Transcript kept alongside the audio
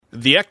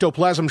The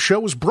Ectoplasm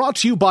Show is brought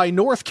to you by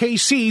North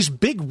KC's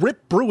Big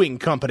Rip Brewing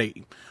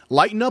Company.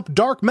 Lighten up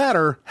dark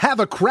matter, have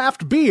a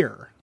craft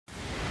beer.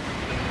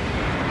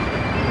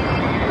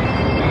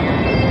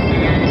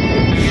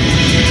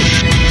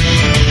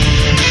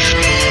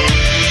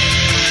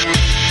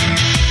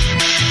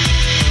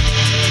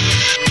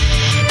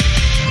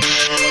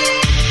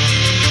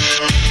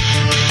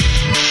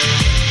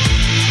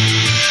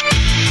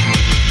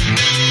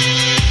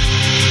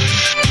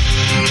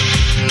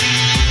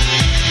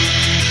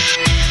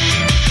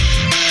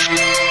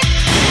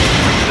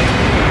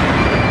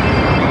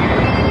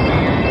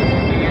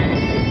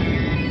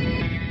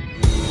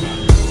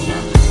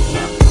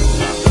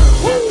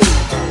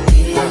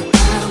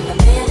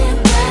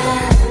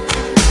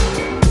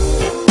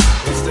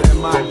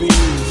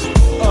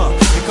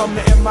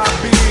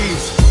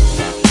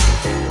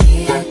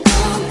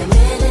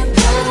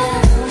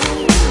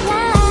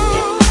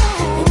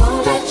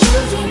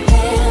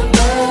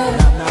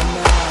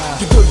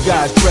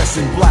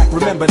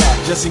 Remember that,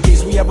 just in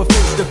case we ever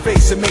face to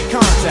face and make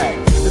contact.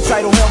 The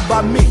title held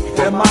by me,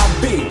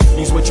 MIB,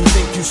 means what you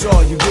think you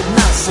saw, you did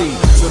not see.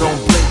 So don't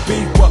blink, be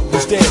what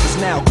was dead is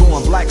now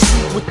gone. Black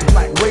suit with the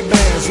black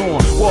Ray-Bans on.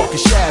 Walk in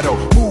shadow,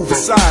 move in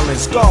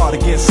silence. Guard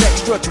against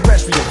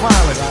extraterrestrial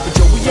violence. But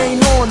yo, we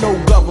ain't on no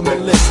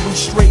government list. We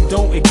straight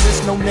don't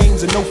exist, no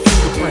names and no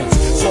fingerprints.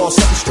 Saw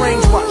something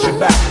strange, watch your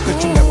back,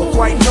 cause you never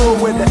quite know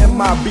where the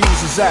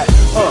MIBs is at.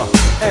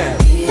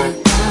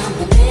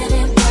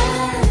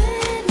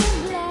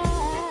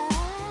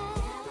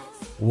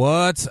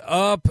 What's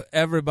up,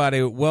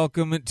 everybody?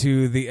 Welcome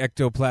to the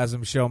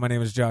Ectoplasm Show. My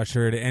name is Josh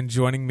Hurd, and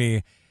joining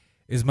me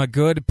is my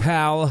good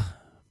pal,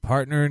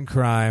 partner in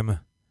crime,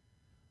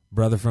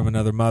 brother from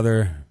another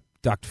mother,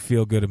 Dr.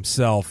 Feelgood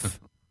himself,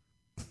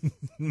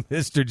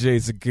 Mr.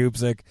 Jason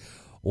Kupsik.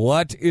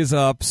 What is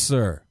up,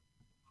 sir?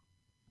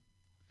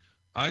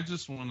 I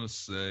just want to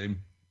say,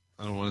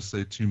 I don't want to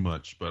say too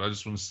much, but I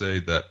just want to say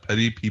that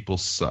petty people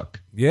suck.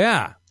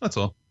 Yeah. That's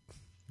all.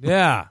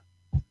 Yeah.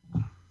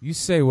 You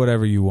say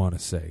whatever you want to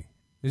say.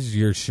 This is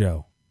your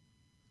show.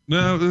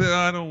 No,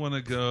 I don't want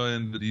to go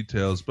into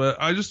details, but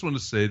I just want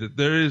to say that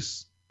there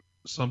is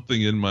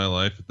something in my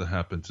life that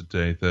happened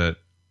today that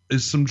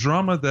is some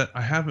drama that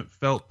I haven't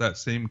felt that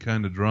same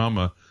kind of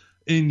drama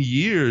in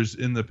years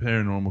in the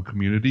paranormal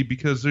community,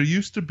 because there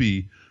used to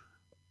be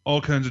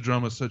all kinds of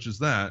drama such as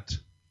that,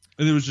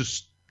 and it was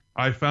just,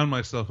 I found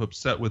myself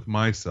upset with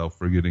myself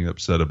for getting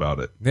upset about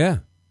it. Yeah.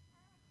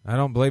 I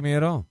don't blame you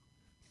at all.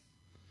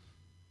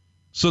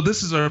 So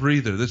this is our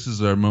breather. This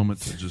is our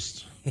moment to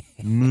just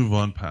move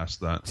on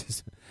past that.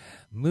 Just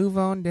move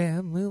on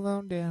down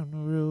the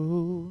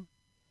road.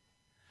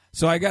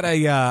 So I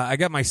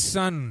got my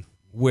son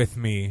with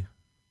me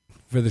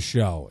for the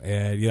show,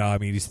 and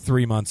he's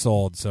 3 months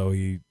old, so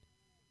he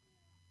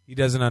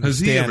doesn't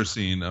understand. Has he ever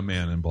seen A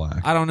Man in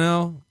Black? I don't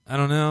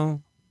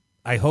know.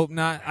 I hope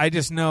not. I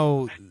just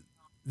know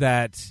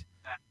that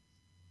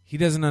he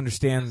doesn't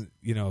understand.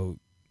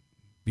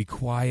 Be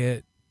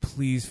quiet.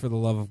 Please, for the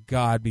love of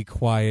God, be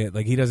quiet.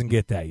 Like, he doesn't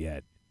get that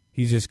yet.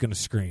 He's just going to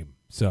scream.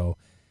 So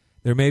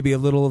there may be a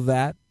little of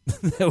that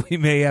that we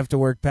may have to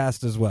work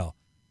past as well.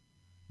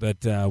 But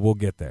we'll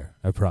get there.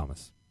 I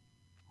promise.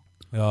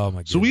 Oh, my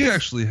goodness. So we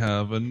actually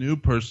have a new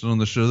person on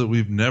the show that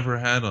we've never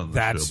had on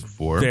the show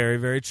before. That's very,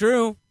 very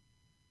true.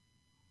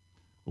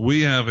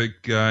 We have a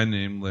guy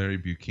named Larry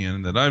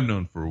Buchanan that I've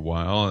known for a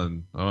while,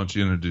 and I want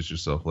you to introduce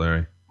yourself,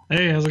 Larry.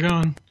 Hey, how's it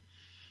going?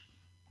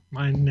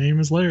 My name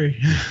is Larry.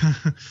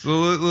 So,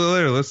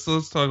 Larry, let's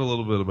talk a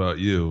little bit about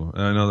you.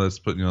 And I know that's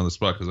putting you on the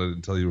spot because I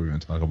didn't tell you we were going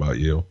to talk about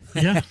you.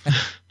 Yeah,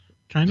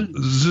 kind of.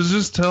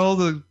 Just tell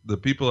the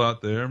people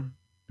out there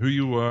who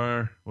you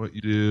are, what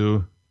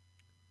you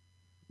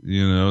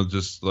do,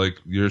 just like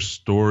your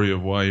story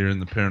of why you're in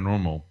the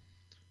paranormal.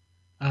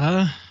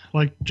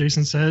 Like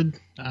Jason said,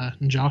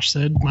 and Josh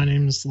said, my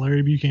name is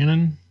Larry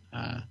Buchanan.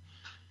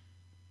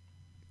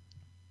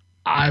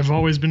 I've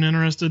always been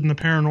interested in the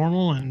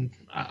paranormal, and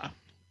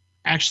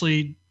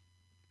actually,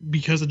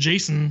 because of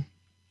Jason,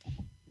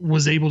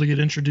 was able to get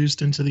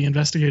introduced into the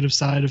investigative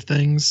side of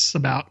things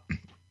about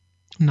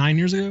 9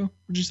 years ago.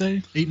 Would you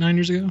say 8-9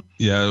 years ago?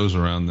 Yeah, it was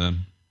around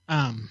then.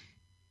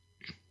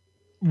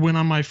 Went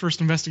on my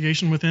first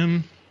investigation with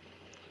him.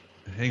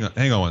 Hang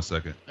on 1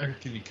 second. Okay.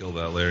 Can you kill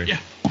that, Larry? Yeah.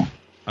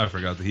 I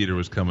forgot the heater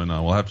was coming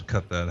on. We'll have to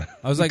cut that out.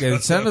 I was like,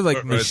 it sounded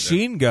like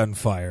machine gun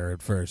fire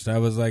at first. I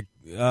was like,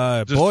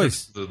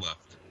 boys. To the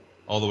left.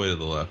 All the way to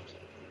the left.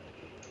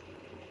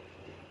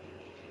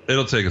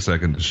 It'll take a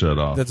second to shut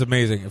off. That's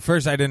amazing. At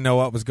first, I didn't know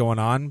what was going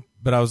on,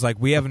 but I was like,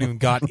 we haven't even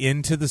got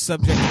into the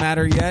subject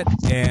matter yet,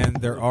 and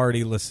they're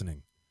already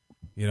listening.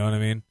 You know what I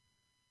mean?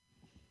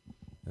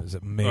 It was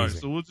amazing. All right,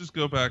 so we'll just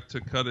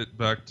cut it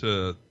back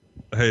to,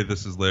 hey,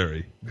 this is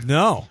Larry.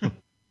 No.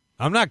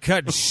 I'm not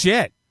cutting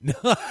shit.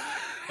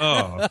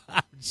 Oh.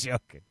 I'm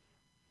joking.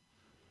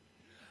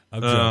 All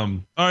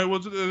right, well,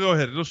 go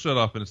ahead. It'll shut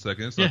off in a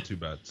second. It's not too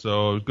bad.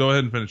 So go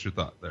ahead and finish your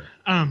thought there.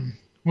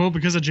 Well,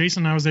 because of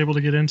Jason, I was able to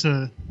get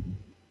into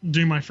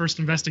do my first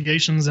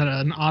investigations at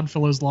an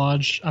Oddfellows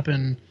Lodge up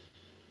in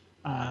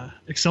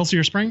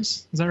Excelsior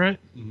Springs. Is that right?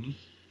 Mm-hmm.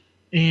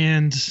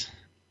 And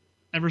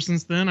ever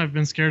since then, I've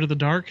been scared of the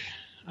dark.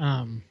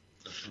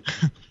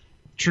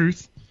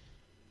 Truth.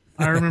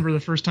 I remember the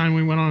first time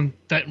we went on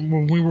that,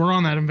 when we were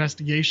on that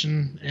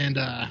investigation, and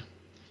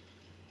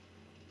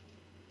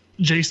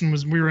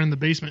we were in the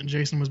basement, and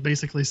Jason was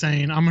basically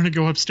saying, I'm going to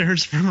go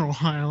upstairs for a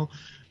while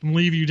and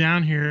leave you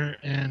down here.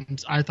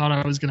 And I thought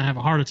I was going to have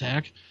a heart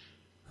attack,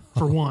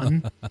 for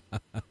one.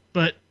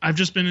 But I've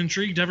just been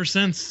intrigued ever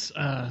since,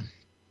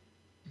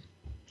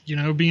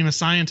 being a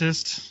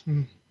scientist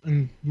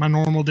and my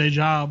normal day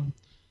job.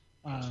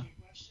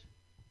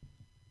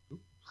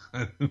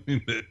 I didn't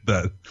mean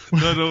that.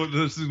 No,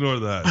 just ignore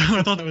that.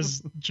 I thought that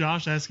was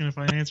Josh asking if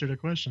I answered a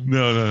question.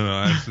 No.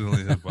 I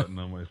accidentally hit a button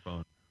on my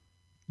phone.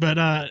 But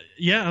other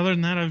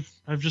than that,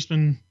 I've just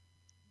been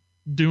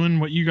doing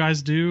what you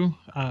guys do,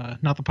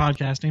 not the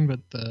podcasting, but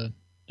the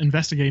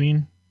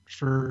investigating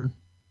for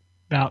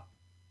about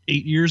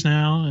 8 years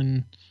now,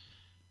 and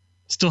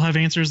still have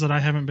answers that I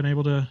haven't been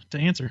able to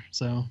answer.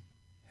 So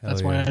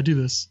that's why I do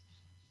this.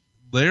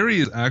 Larry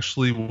is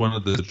actually one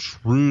of the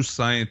true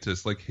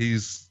scientists. Like,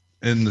 he's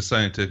in the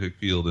scientific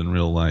field in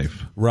real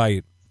life.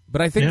 Right.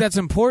 But I think that's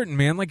important,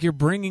 man. Like, you're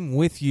bringing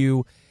with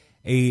you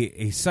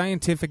a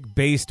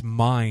scientific-based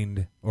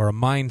mind, or a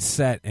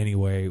mindset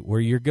anyway, where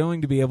you're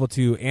going to be able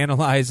to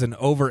analyze and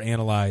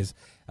overanalyze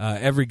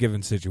every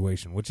given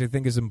situation, which I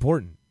think is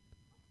important.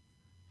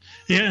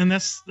 Yeah, and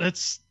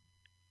that's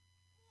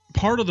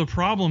part of the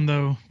problem,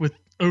 though, with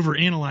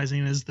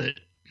overanalyzing, is that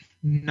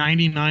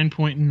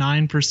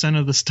 99.9%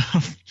 of the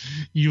stuff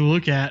you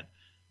look at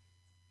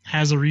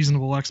has a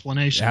reasonable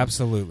explanation.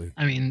 Absolutely.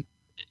 I mean,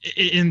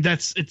 and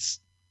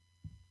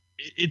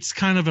it's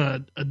kind of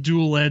a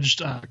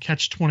dual-edged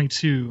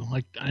catch-22.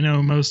 Like, I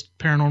know most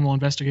paranormal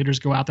investigators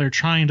go out there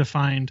trying to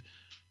find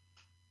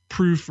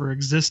proof or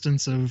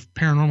existence of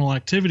paranormal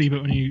activity,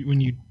 but when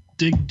you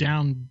dig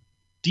down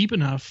deep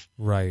enough,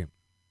 right?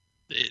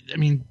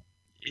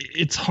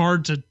 It's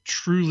hard to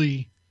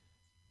truly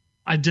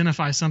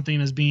identify something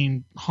as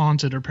being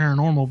haunted or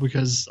paranormal,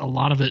 because a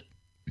lot of it,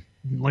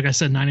 like I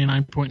said,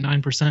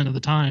 99.9% of the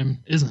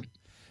time isn't.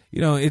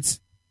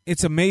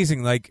 It's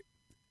amazing. Like,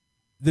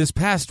 this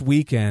past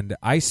weekend,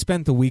 I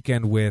spent the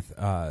weekend with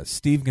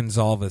Steve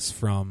Gonzalez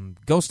from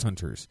Ghost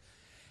Hunters.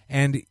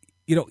 And,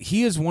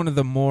 he is one of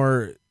the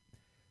more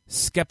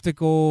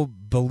skeptical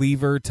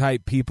believer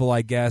type people,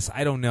 I guess.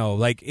 I don't know.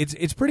 Like,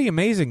 it's pretty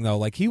amazing, though.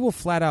 Like, he will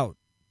flat out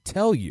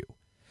tell you.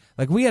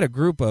 Like, we had a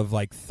group of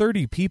like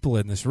 30 people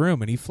in this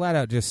room, and he flat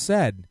out just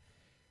said,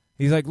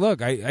 he's like,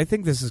 look, I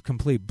think this is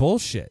complete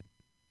bullshit.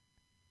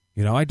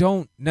 I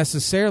don't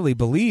necessarily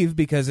believe,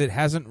 because it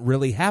hasn't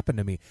really happened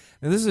to me.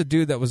 Now, this is a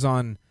dude that was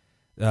on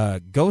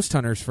Ghost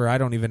Hunters for I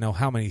don't even know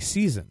how many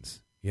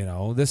seasons. He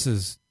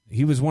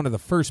was one of the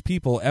first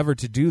people ever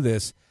to do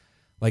this,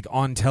 like,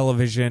 on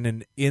television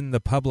and in the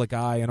public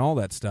eye and all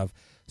that stuff.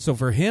 So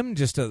for him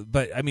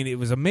it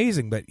was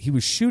amazing, but he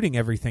was shooting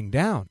everything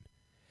down.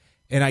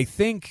 And I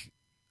think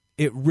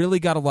it really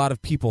got a lot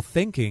of people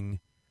thinking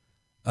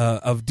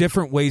of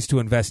different ways to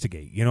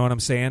investigate. You know what I'm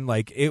saying?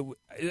 Like,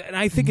 and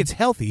I think it's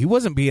healthy. He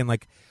wasn't being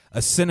like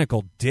a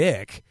cynical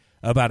dick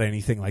about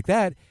anything like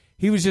that.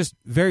 He was just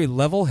very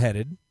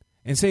level-headed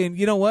and saying,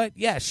 you know what?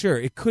 Yeah, sure,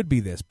 it could be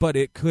this, but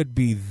it could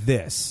be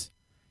this.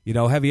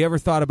 Have you ever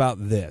thought about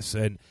this?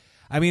 And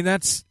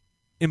that's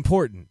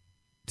important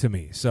to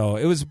me. So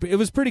it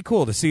was pretty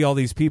cool to see all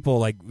these people,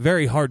 like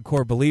very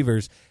hardcore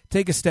believers,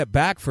 take a step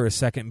back for a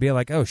second and be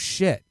like, oh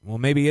shit, well,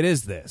 maybe it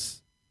is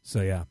this.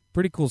 So yeah,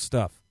 pretty cool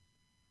stuff.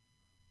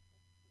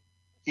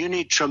 You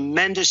need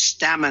tremendous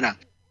stamina.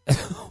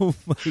 Oh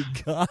my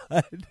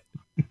God.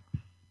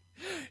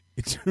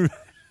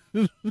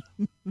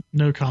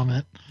 No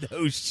comment.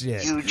 No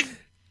shit.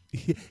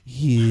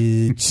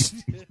 Huge.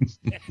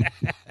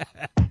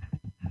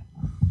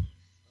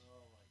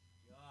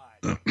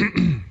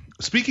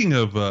 Speaking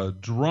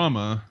of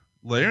drama,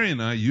 Larry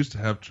and I used to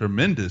have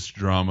tremendous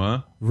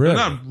drama. Really?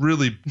 Not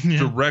really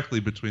directly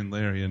between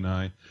Larry and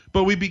I,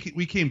 but we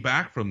came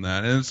back from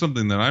that, and it's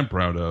something that I'm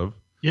proud of.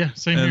 Yeah,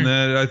 same and here.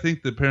 that I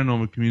think the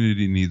paranormal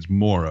community needs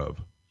more of.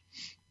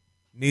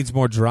 Needs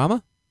more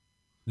drama?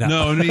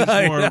 No, it needs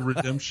more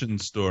redemption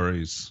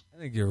stories. I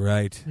think you're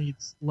right.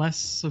 Needs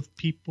less of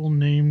people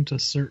named a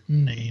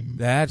certain name.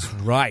 That's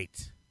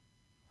right.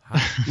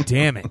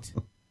 Damn it.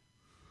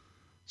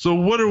 So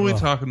what are we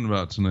talking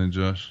about tonight,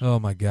 Josh? Oh,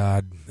 my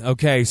God.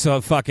 Okay,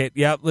 so fuck it.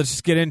 Yep, let's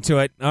just get into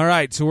it. All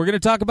right, so we're going to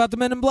talk about the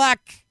Men in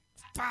Black.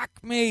 Fuck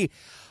me.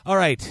 All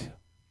right.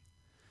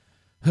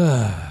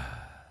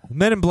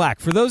 Men in Black.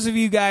 For those of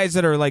you guys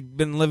that are like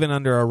been living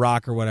under a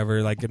rock or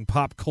whatever, like in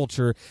pop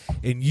culture,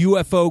 in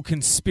UFO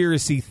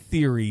conspiracy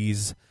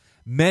theories,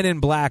 Men in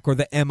Black, or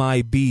the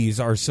MIBs,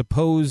 are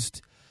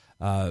supposed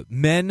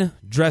men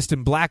dressed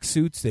in black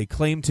suits. They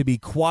claim to be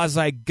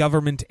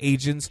quasi-government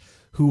agents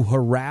who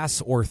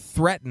harass or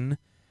threaten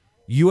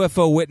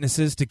UFO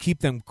witnesses to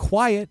keep them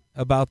quiet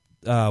about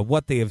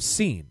what they have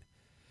seen.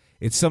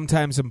 It's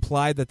sometimes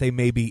implied that they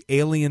may be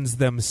aliens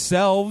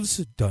themselves.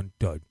 Dun,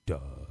 dun,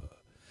 dun.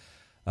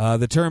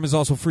 The term is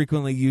also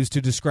frequently used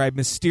to describe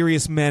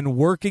mysterious men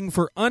working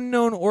for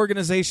unknown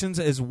organizations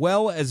as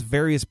well as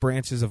various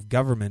branches of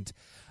government,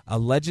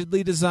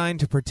 allegedly designed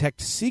to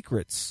protect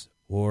secrets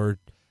or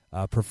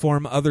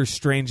perform other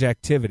strange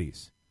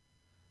activities.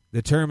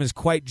 The term is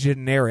quite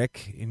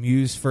generic and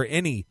used for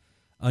any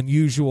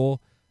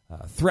unusual,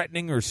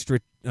 threatening, or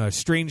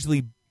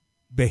strangely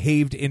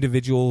behaved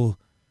individual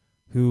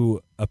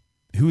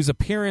whose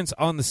appearance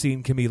on the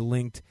scene can be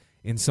linked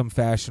in some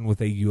fashion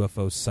with a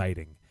UFO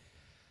sighting.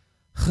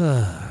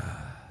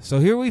 So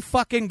here we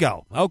fucking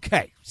go.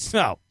 Okay,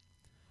 so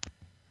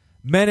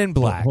Men in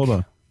Black.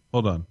 Hold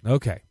on.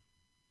 Okay,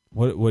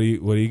 what do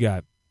you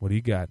got? What do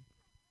you got?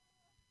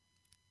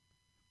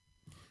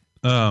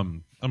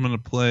 I'm going to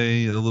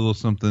play a little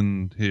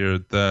something here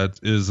that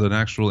is an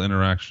actual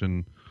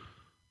interaction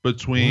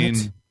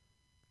between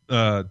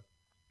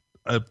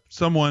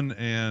someone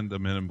and a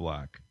Men in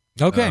Black.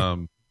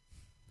 Okay.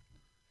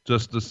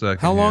 Just a second.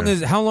 How long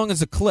is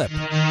the clip?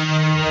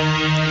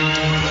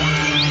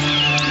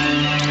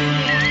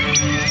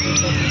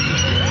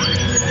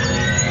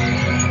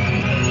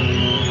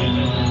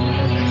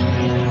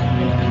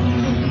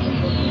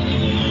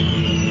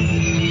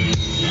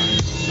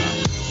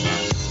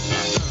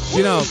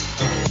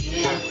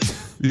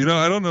 You know,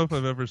 I don't know if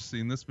I've ever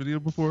seen this video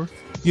before.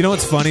 You know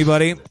what's funny,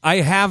 buddy? I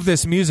have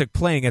this music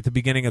playing at the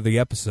beginning of the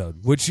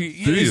episode, which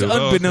is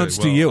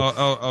unbeknownst to you.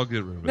 I'll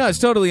get rid of it. No, it's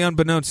totally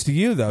unbeknownst to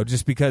you, though,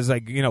 just because,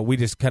 we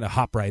just kind of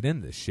hop right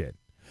into this shit.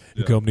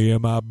 You come to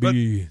MIB. But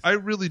I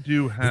really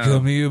do have you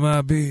come to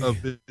MIB. A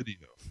video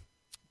to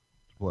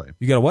play.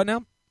 You got a what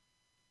now?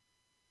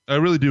 I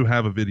really do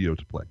have a video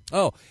to play.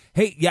 Oh,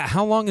 hey, yeah,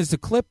 how long is the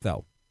clip,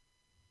 though?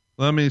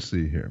 Let me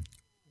see here.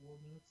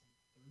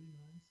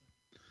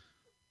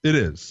 It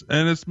is,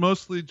 and it's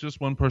mostly just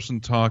one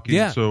person talking.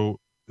 Yeah. So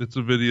it's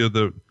a video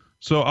that.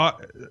 So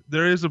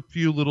there is a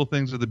few little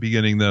things at the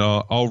beginning that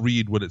I'll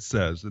read what it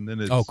says, and then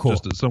it's cool.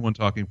 just someone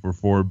talking for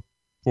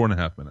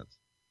 4.5 minutes.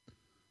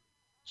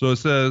 So it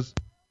says,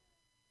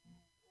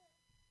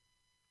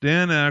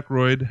 Dan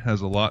Aykroyd has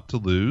a lot to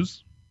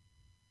lose.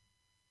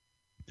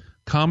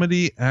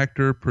 Comedy,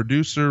 actor,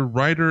 producer,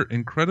 writer,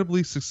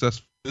 incredibly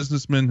successful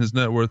businessman. His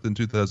net worth in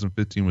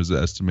 2015 was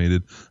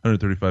estimated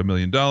 $135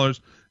 million.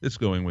 It's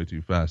going way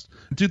too fast.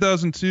 In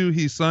 2002,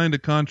 he signed a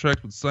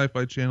contract with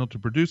Sci-Fi Channel to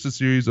produce a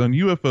series on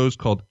UFOs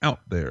called Out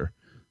There.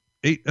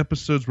 8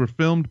 episodes were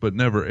filmed but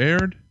never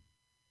aired.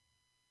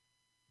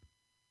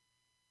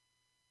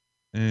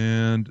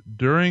 And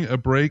during a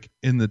break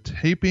in the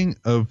taping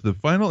of the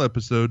final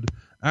episode,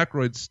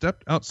 Aykroyd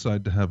stepped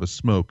outside to have a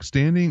smoke.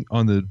 Standing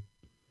on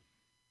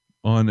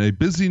a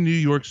busy New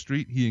York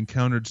street, he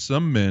encountered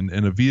some men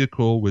in a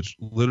vehicle which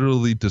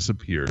literally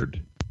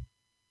disappeared.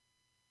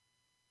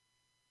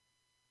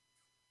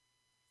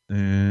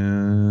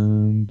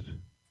 And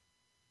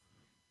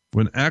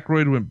when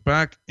Aykroyd went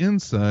back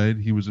inside,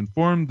 he was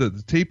informed that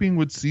the taping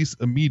would cease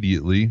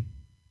immediately.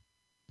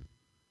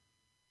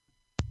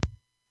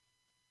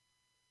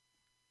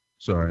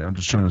 Sorry, I'm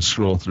just trying to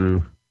scroll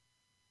through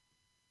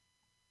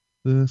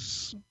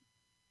this.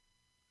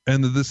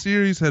 And the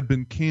series had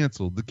been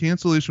canceled. The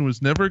cancellation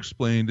was never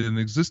explained, and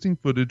existing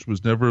footage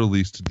was never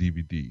released to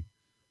DVD.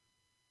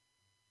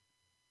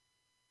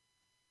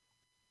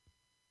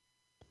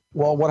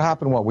 Well, what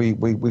happened?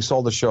 We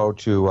sold the show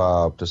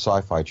to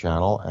Sci-Fi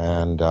Channel,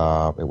 and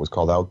it was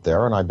called Out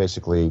There, and I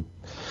basically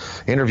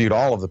interviewed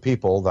all of the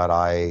people that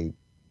I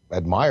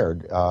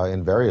admired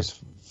in various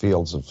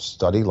fields of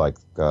study, like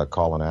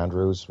Colin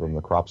Andrews from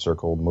the Crop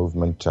Circle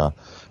movement,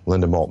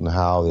 Linda Moulton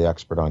Howe, the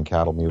expert on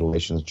cattle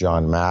mutilations,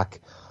 John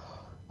Mack.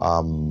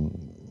 And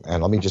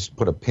let me just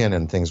put a pin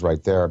in things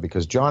right there,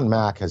 because John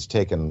Mack has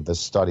taken this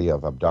study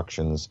of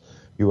abductions,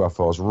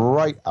 UFOs,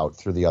 right out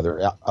through the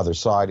other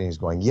side, and he's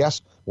going,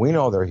 yes, we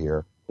know they're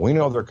here. We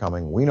know they're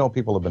coming. We know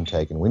people have been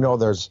taken. We know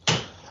there's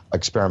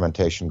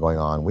experimentation going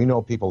on. We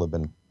know people have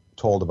been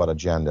told about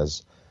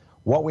agendas.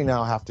 What we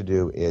now have to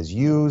do is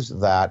use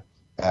that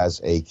as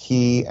a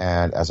key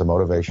and as a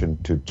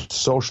motivation to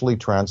socially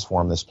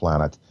transform this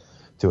planet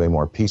to a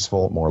more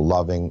peaceful, more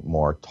loving,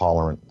 more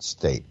tolerant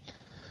state.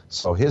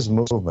 So his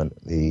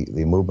movement, the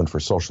movement for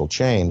social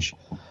change,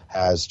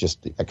 has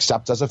just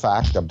accepts as a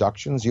fact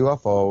abductions,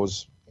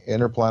 UFOs,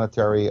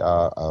 interplanetary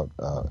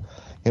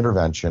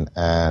intervention,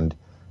 and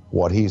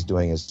what he's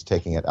doing is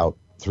taking it out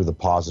through the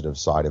positive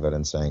side of it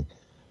and saying,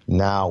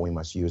 now we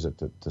must use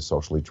it to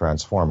socially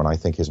transform. And I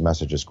think his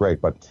message is great.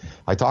 But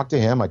I talked to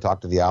him. I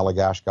talked to the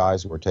Allagash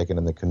guys who were taken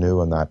in the canoe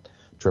on that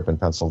trip in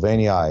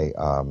Pennsylvania.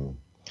 The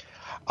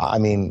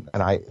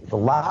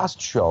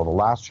last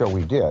show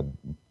we did,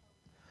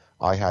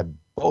 I had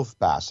both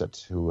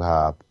Bassett, who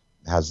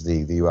has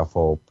the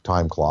UFO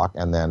time clock,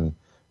 and then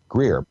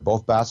Greer.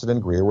 Both Bassett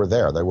and Greer were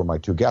there. They were my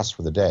 2 guests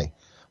for the day.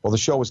 Well, the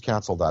show was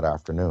canceled that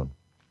afternoon.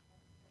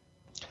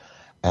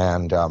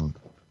 And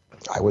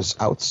I was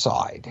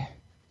outside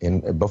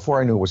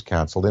before I knew it was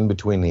canceled, in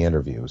between the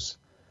interviews.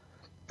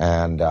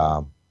 And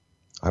I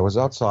was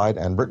outside,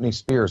 and Britney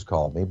Spears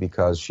called me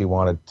because she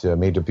wanted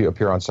me to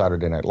appear on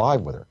Saturday Night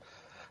Live with her.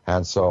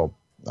 And so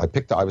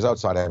I was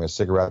outside having a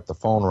cigarette. The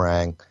phone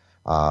rang.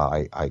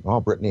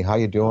 Oh, Brittany, how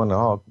you doing?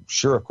 Oh,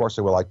 sure, of course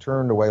I will. I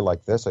turned away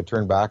like this. I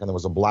turned back, and there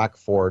was a black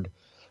Ford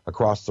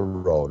across the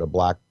road, a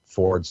black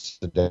Ford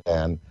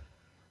sedan.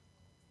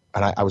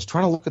 And I was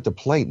trying to look at the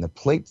plate, and the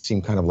plate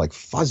seemed kind of like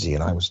fuzzy,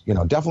 and I was,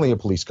 definitely a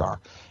police car.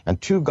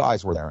 And two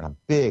guys were there, and a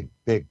big,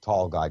 big,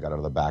 tall guy got out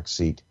of the back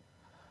seat,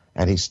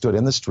 and he stood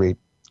in the street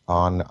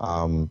on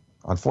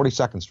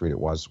 42nd Street it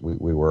was.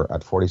 We were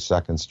at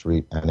 42nd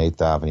Street and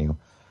 8th Avenue,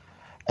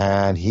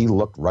 and he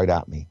looked right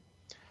at me.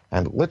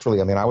 And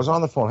literally, I was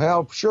on the phone. Hey,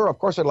 oh, sure, of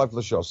course I'd love for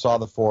the show. Saw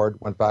the Ford,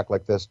 went back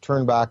like this,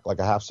 turned back like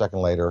a half second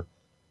later,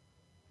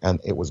 and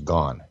it was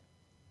gone.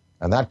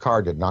 And that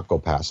car did not go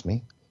past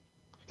me.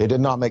 It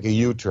did not make a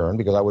U-turn,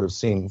 because I would have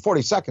seen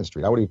 42nd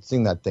Street. I would have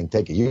seen that thing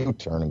take a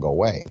U-turn and go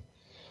away.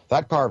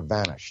 That car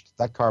vanished.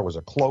 That car was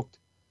a cloaked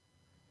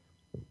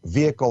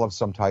vehicle of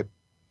some type.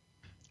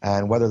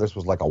 And whether this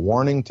was like a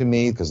warning to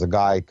me, because the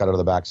guy got out of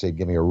the back seat,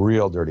 gave me a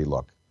real dirty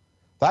look.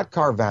 That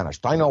car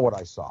vanished. I know what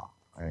I saw.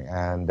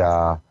 And,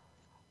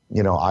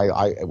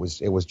 it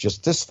was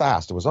just this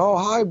fast. It was, oh,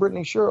 hi,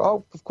 Brittany, sure.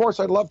 Oh, of course,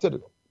 I'd love to.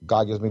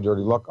 Guy gives me a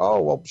dirty look. Oh,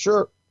 well,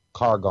 sure.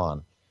 Car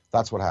gone.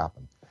 That's what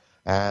happened.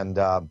 And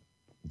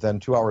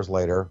then 2 hours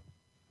later,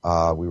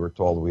 we were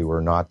told we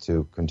were not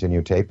to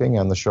continue taping,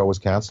 and the show was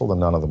canceled, and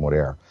none of them would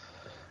air.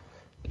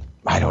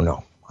 I don't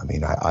know.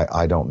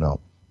 I don't know.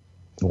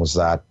 Was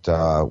that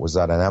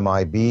an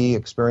MIB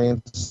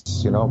experience?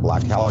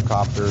 Black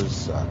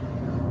helicopters,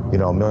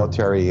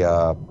 military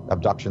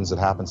abductions that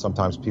happen.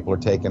 Sometimes people are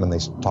taken and they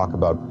talk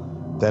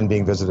about then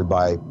being visited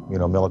by,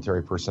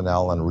 military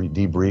personnel and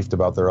debriefed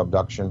about their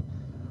abduction.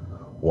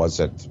 Was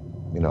it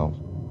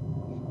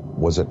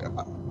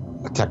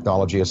a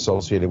technology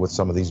associated with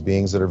some of these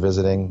beings that are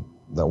visiting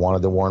that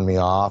wanted to warn me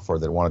off, or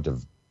that wanted to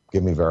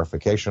give me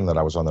verification that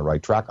I was on the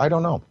right track? I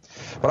don't know.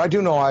 But I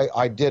do know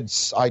I did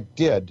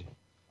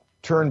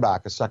turn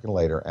back a second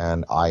later,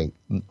 and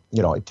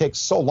it takes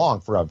so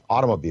long for an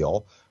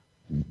automobile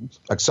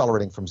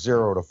accelerating from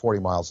 0 to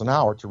 40 miles an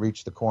hour to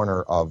reach the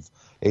corner of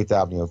 8th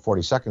Avenue and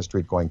 42nd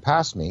Street going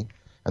past me,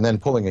 and then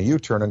pulling a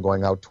U-turn and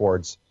going out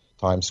towards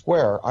Times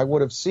Square. I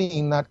would have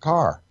seen that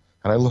car.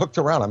 And I looked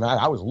around.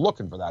 I was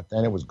looking for that,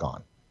 then it was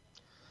gone.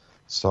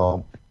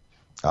 So,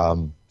 I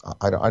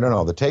don't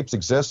know. The tapes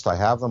exist. I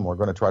have them. We're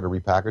going to try to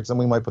repackage them.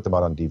 We might put them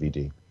out on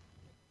DVD.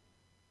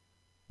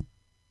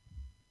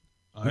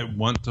 I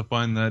want to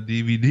find that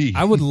DVD.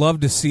 I would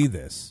love to see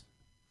this.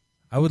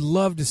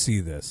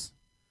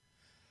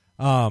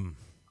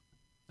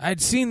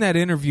 I'd seen that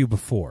interview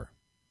before,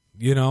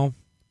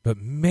 but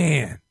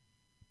man,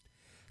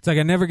 it's like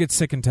I never get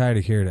sick and tired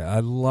of hearing it.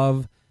 I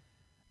love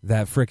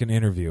that frickin'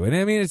 interview. And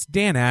it's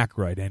Dan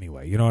Aykroyd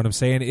anyway. You know what I'm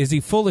saying? Is he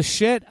full of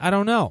shit? I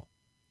don't know.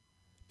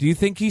 Do you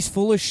think he's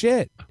full of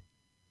shit?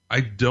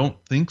 I don't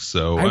think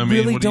so. I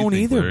really don't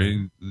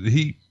either.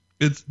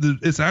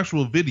 It's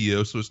actual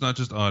video, so it's not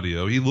just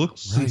audio. He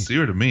looks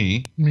sincere to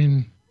me.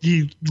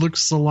 He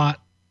looks a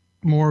lot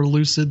more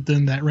lucid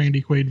than that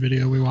Randy Quaid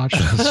video we watched.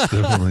 That's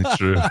definitely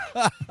true.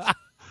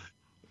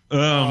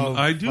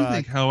 I do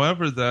think,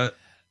 however, that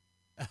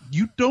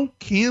you don't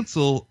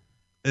cancel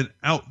an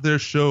out there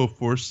show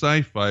for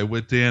sci-fi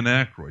with Dan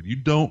Aykroyd. You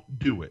don't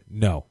do it.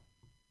 No.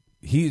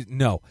 He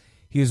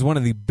is one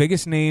of the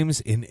biggest names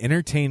in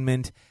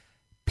entertainment.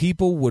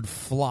 People would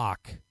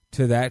flock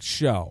to that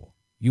show.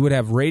 You would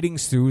have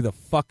ratings through the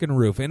fucking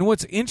roof. And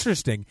what's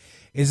interesting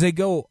is they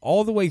go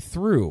all the way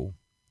through.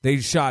 They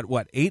shot,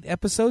 8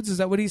 episodes? Is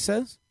that what he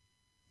says?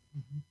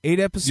 8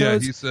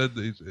 episodes? Yeah, he said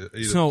 8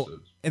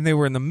 episodes. And they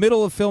were in the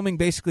middle of filming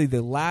basically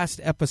the last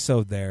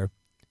episode there.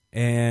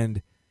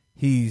 And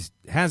he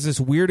has this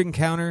weird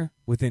encounter.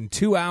 Within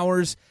 2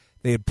 hours,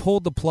 they had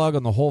pulled the plug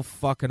on the whole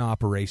fucking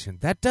operation.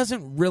 That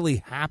doesn't really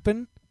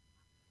happen.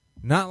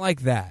 Not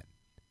like that.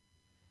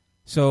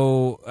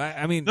 So,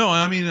 No,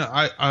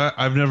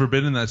 I've never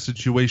been in that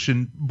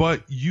situation,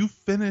 but you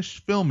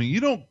finish filming. You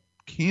don't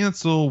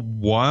cancel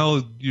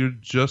while you're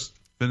just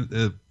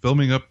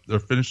filming up or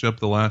finishing up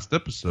the last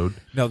episode.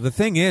 No, the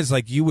thing is,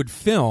 you would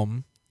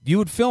film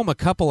a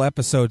couple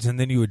episodes and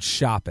then you would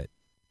shop it,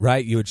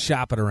 right? You would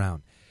shop it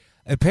around.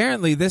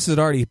 Apparently, this had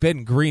already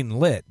been green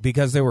lit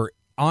because they were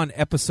on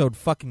episode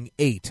fucking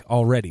 8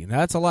 already. Now,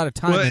 that's a lot of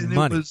time and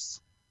money.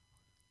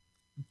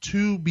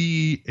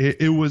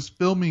 It was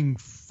filming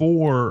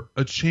for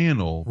a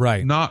channel,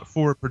 right? Not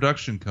for a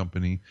production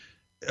company.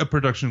 A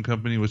production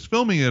company was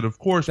filming it, of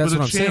course, That's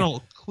but a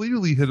channel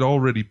clearly had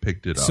already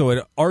picked it up. So it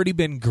had already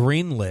been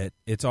greenlit.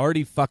 It's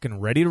already fucking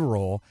ready to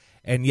roll.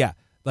 And yeah,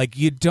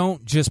 you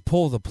don't just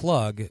pull the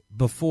plug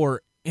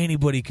before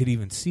anybody could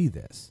even see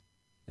this.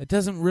 It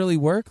doesn't really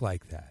work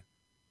like that.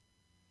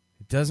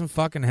 It doesn't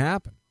fucking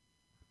happen.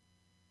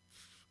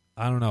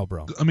 I don't know,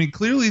 bro.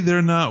 Clearly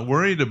they're not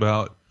worried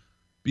about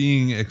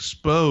being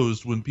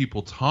exposed when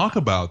people talk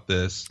about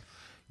this.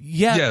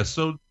 Yeah,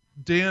 so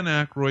Dan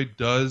Aykroyd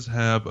does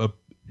have a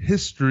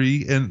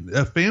history and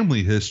a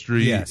family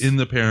history in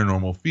the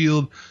paranormal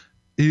field.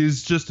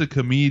 He's just a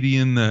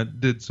comedian that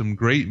did some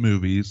great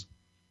movies.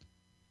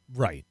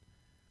 Right.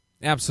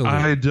 Absolutely.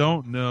 I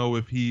don't know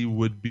if he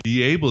would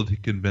be able to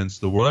convince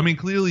the world. I mean,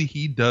 clearly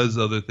he does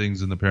other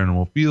things in the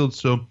paranormal field,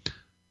 so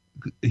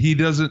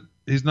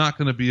he's not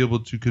going to be able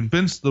to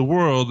convince the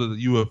world that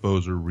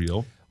UFOs are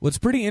real. Well, it's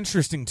pretty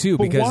interesting too,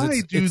 But because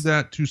why do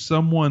that to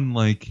someone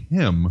like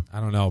him? I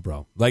don't know,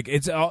 bro. Like,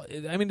 it's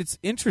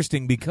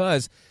interesting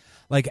because,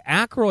 like,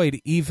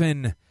 Aykroyd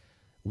even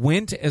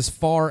went as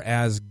far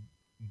as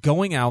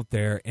going out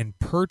there and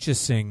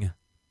purchasing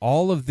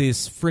all of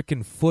this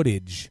frickin'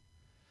 footage.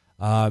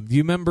 Do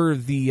you remember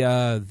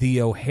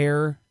the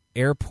O'Hare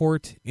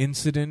Airport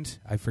incident?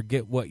 I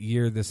forget what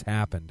year this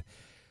happened.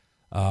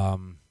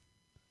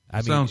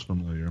 Sounds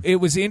familiar. It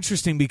was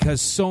interesting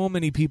because so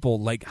many people,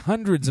 like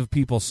hundreds of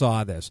people,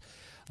 saw this.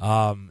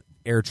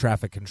 Air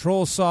traffic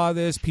control saw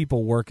this.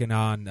 People working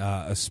on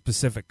a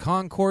specific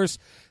concourse,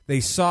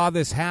 they saw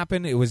this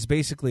happen. It was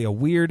basically a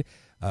weird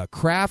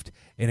craft,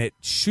 and it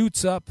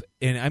shoots up,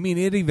 and I mean,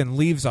 it even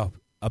leaves a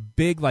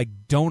big like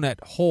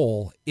donut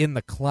hole in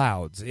the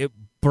clouds. It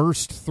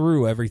burst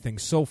through everything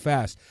so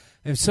fast,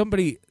 and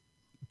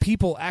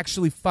people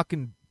actually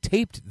fucking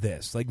taped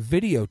this, like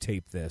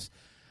videotaped this.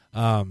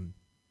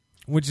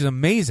 Which is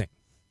amazing.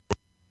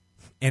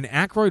 And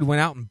Aykroyd went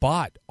out and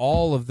bought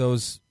all of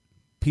those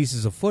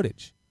pieces of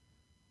footage.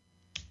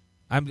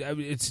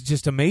 It's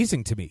just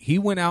amazing to me. He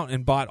went out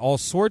and bought all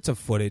sorts of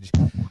footage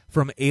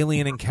from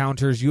alien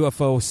encounters,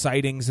 UFO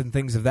sightings, and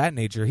things of that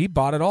nature. He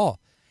bought it all.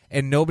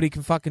 And nobody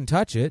can fucking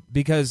touch it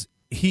because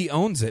he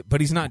owns it,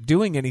 but he's not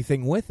doing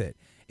anything with it.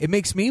 It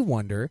makes me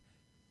wonder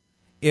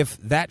if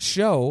that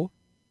show,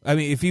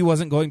 if he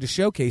wasn't going to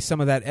showcase some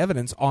of that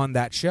evidence on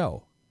that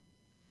show.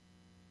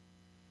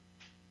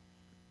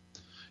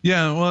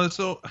 Yeah, well,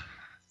 so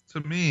to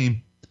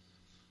me,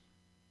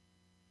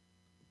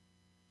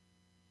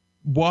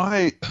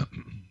 why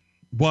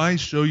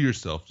show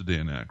yourself to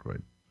Dan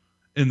Aykroyd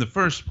in the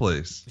first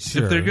place?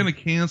 Sure. If they're going to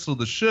cancel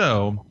the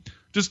show,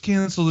 just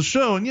cancel the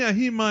show. And yeah,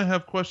 he might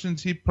have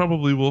questions. He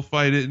probably will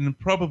fight it and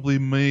probably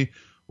may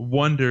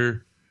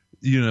wonder,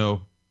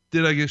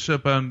 did I get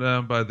shut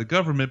down by the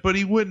government? But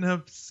he wouldn't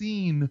have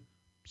seen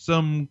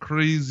some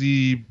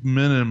crazy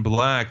men in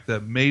black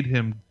that made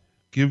him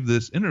give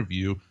this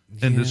interview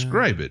and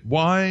describe it.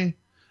 Why,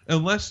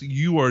 unless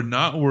you are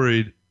not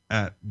worried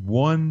at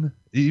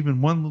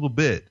even one little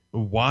bit,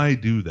 why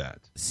do that?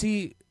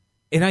 See,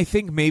 and I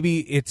think maybe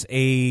it's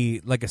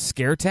a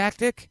scare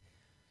tactic.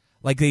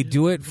 Like they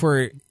do it for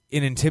an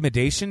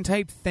intimidation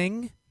type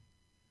thing.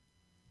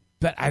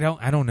 But I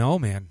don't know,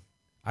 man.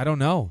 I don't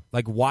know.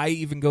 Like, why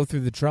even go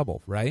through the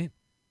trouble, right?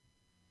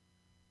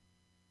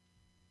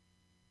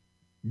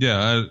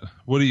 Yeah.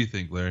 What do you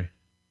think, Larry?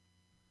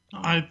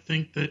 I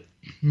think that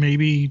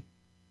maybe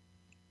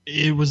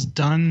it was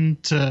done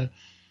to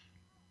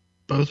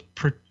both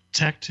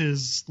protect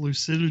his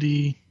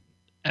lucidity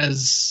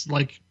as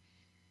like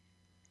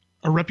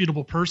a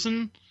reputable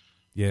person,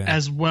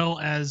 as well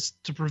as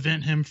to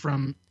prevent him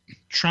from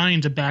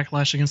trying to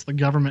backlash against the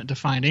government to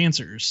find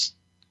answers.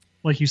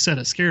 Like you said,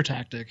 a scare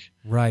tactic,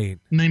 right?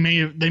 And they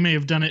may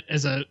have done it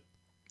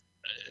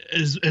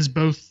as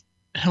both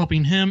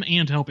helping him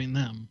and helping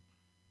them.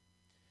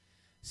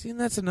 See, and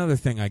that's another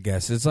thing, I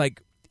guess. It's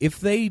like if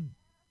they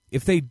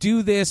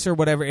do this or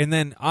whatever, and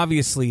then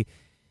obviously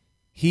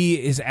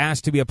he is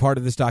asked to be a part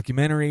of this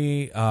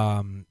documentary.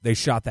 They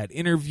shot that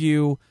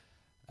interview.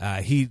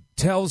 He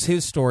tells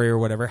his story or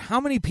whatever. How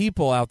many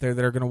people out there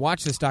that are going to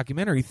watch this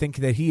documentary think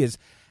that he is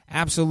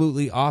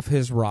absolutely off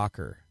his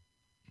rocker?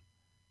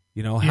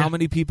 How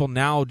many people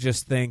now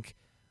just think,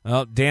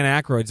 well, Dan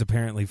Aykroyd's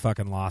apparently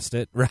fucking lost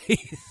it, right?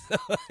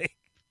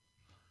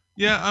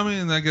 Yeah,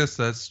 I guess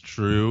that's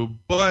true,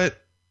 but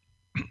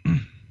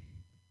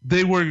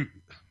they were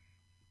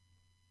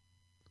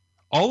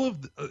all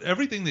of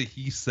everything that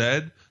he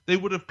said, they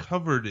would have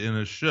covered in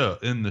the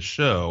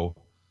show.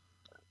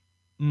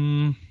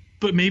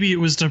 But maybe it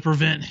was to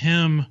prevent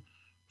him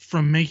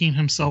from making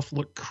himself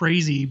look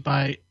crazy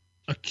by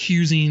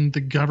accusing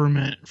the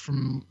government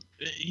from,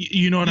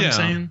 you know what I'm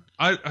saying?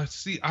 I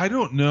see. I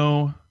don't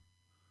know.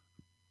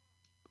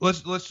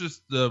 Let's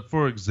just,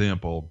 for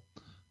example,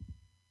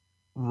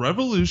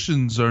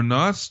 revolutions are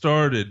not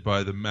started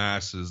by the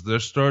masses. They're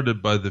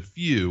started by the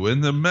few,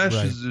 and the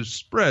message is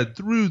spread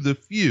through the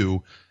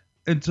few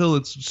until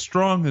it's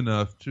strong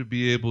enough to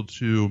be able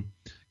to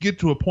get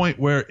to a point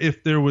where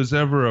if there was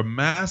ever a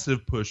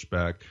massive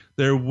pushback,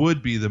 there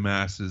would be the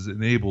masses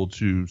and able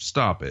to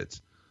stop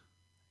it.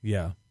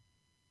 Yeah.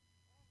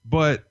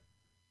 But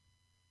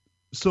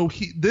so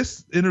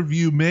this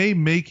interview may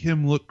make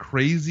him look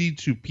crazy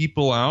to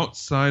people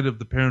outside of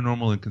the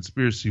paranormal and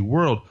conspiracy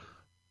world,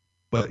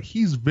 but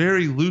he's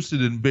very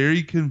lucid and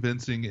very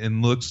convincing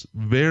and looks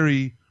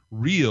very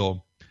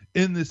real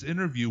in this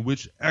interview,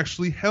 which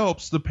actually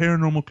helps the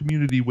paranormal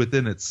community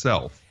within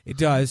itself. It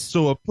does.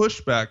 So a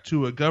pushback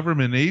to a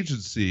government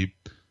agency,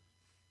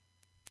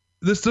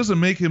 this doesn't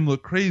make him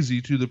look crazy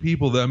to the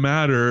people that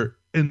matter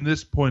in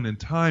this point in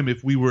time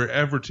if we were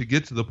ever to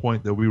get to the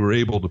point that we were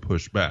able to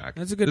push back.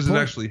 That's a good point. point. This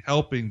is actually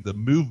helping the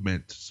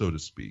movement, so to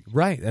speak.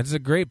 Right. That's a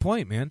great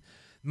point, man.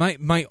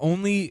 My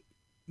only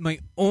my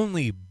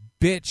only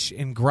bitch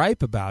and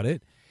gripe about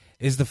it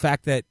is the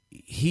fact that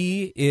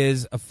he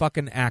is a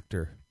fucking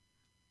actor.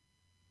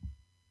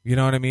 You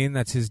know what I mean?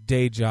 That's his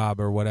day job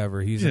or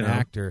whatever. He's an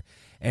actor,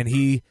 and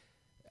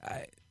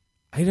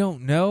I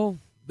don't know,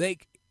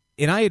 like,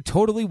 and I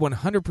totally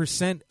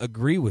 100%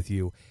 agree with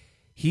you.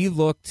 He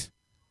looked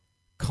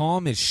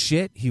calm as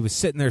shit. He was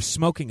sitting there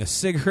smoking a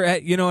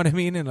cigarette. You know what I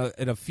mean? In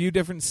a few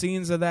different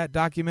scenes of that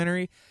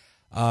documentary,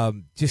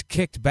 just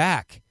kicked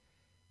back,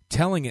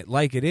 telling it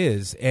like it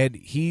is, and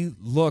he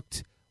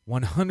looked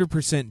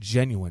 100%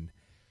 genuine.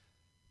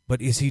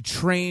 But is he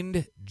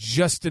trained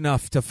just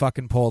enough to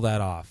fucking pull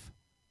that off?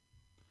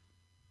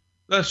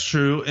 That's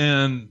true,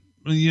 and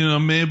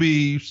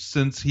maybe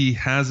since he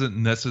hasn't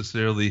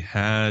necessarily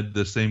had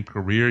the same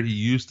career he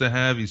used to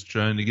have, he's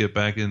trying to get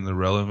back in the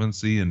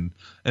relevancy and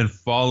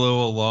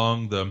follow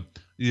along the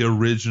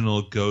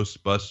original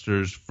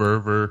Ghostbusters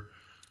fervor.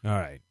 All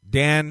right,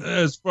 Dan.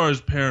 As far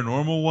as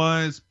paranormal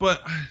wise,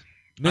 but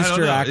Mr. I don't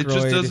know. Aykroyd. It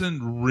just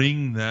doesn't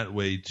ring that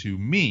way to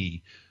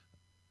me.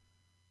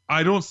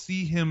 I don't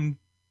see him.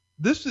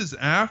 This is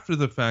after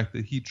the fact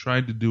that he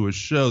tried to do a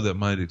show that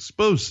might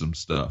expose some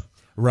stuff.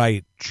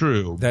 Right.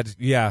 True. That's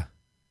yeah.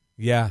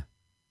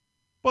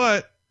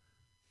 But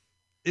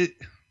it.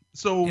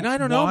 So and I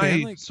don't know,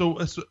 man. Like, so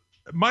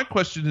my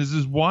question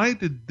is why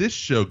did this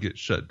show get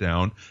shut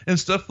down and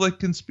stuff like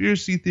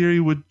Conspiracy Theory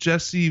with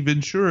Jesse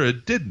Ventura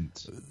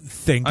didn't?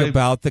 Think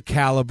about the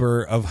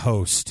caliber of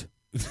host.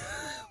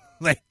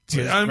 Like,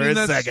 I mean,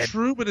 that's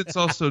true, but it's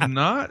also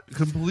not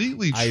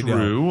completely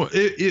true.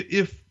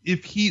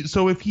 If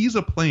he's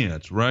a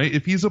plant, right?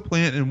 If he's a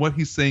plant and what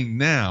he's saying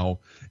now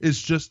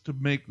is just to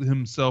make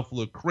himself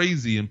look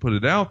crazy and put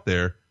it out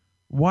there,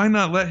 why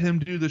not let him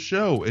do the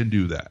show and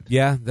do that?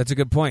 Yeah, that's a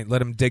good point. Let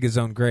him dig his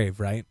own grave,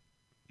 right?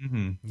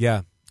 Mm-hmm.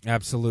 Yeah,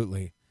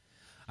 absolutely.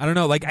 I don't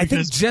know. Like, I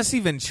think Jesse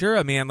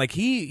Ventura, man, like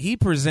he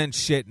presents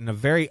shit in a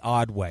very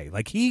odd way.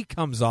 Like, he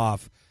comes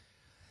off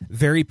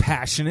very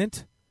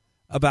passionate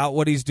about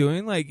what he's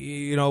doing, like,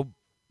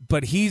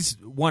 but he's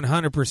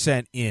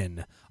 100%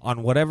 in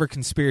on whatever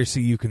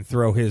conspiracy you can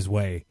throw his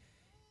way.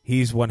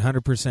 He's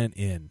 100%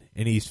 in,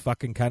 and he's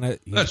fucking kind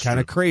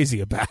of crazy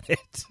about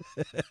it.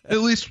 At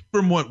least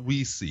from what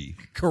we see.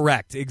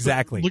 Correct,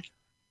 exactly.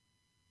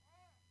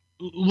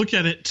 Look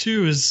at it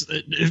too. Is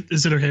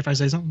it okay if I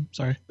say something?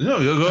 Sorry. No,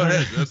 go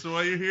ahead. That's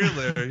why you're here,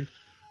 Larry.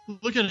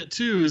 Look at it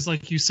too. Is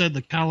like you said,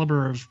 the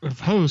caliber of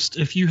host.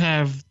 If you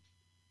have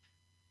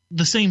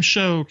the same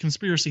show,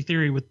 Conspiracy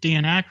Theory, with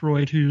Dan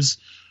Aykroyd, who's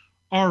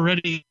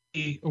already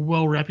a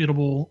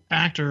well-reputable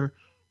actor,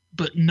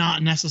 but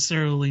not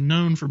necessarily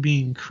known for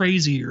being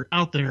crazy or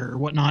out there or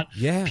whatnot,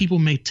 people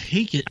may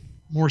take it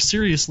more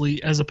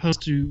seriously, as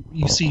opposed to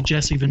you see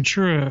Jesse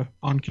Ventura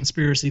on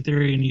Conspiracy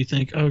Theory and you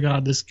think, oh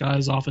God, this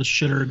guy's off his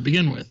shitter to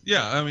begin with.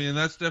 Yeah, I mean,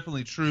 that's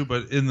definitely true,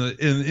 but in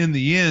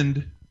the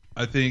end,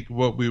 I think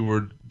what we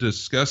were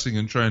discussing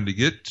and trying to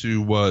get to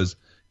was,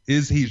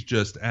 is he's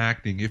just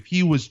acting? If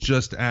he was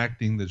just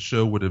acting, the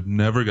show would have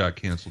never got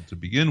canceled to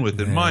begin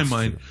with, in my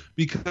mind,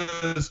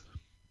 because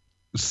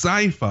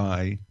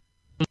Sci-Fi,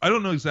 I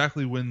don't know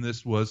exactly when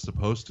this was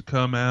supposed to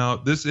come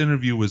out. This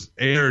interview was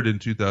aired in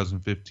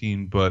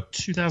 2015, but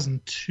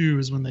 2002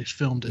 is when they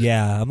filmed it.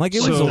 Yeah, I'm like,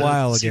 it was a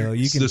while ago.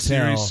 You can tell.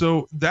 Series,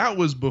 so that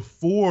was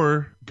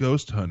before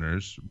Ghost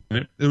Hunters.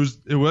 Right?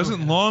 It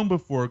wasn't long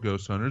before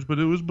Ghost Hunters, but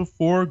it was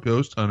before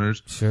Ghost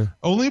Hunters. Sure.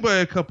 Only by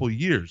a couple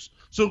years.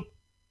 So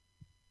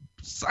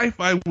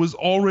Sci-Fi was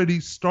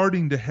already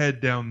starting to head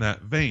down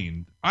that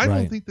vein. I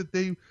don't think that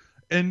they,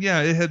 and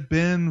yeah, it had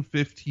been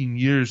 15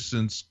 years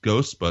since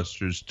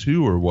Ghostbusters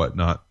 2 or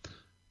whatnot.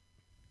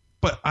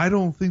 But I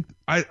don't think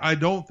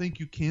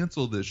you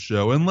cancel this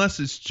show unless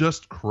it's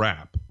just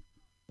crap.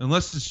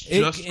 Unless it's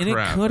just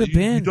crap. It could have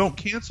been. You don't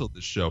cancel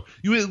this show.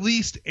 You at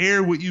least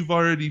air what you've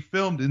already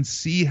filmed and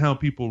see how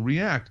people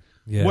react.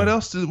 Yeah. What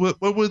else? What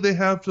would they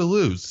have to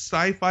lose?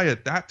 Sci-Fi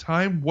at that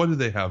time, what do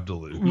they have to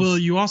lose? Well,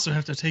 you also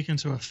have to take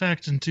into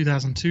effect in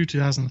 2002,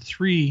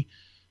 2003,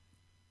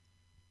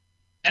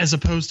 as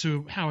opposed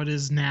to how it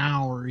is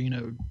now, or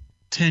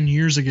 10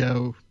 years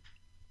ago,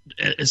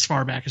 as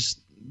far back as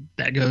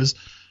that goes.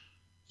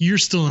 You're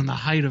still in the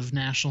height of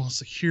national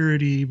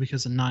security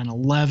because of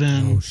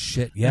 9/11. Oh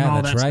shit! Yeah, and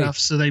all that's that right. Stuff.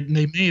 So they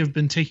may have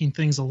been taking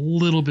things a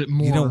little bit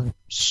more.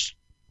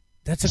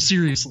 That's a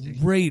seriously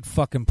great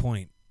fucking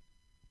point.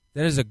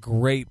 That is a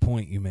great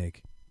point you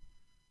make.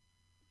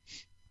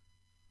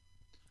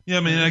 Yeah,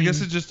 I mean, I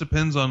guess it just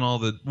depends on all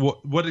the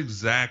what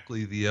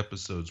exactly the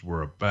episodes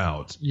were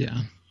about. Yeah.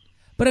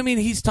 But I mean,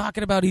 he's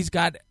talking about he's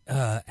got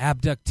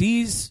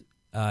abductees.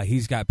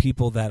 He's got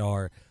people that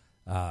are,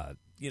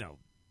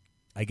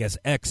 I guess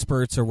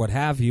experts or what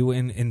have you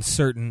in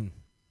certain,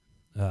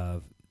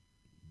 I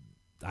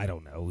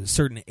don't know,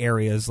 certain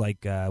areas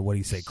like what do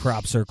you say,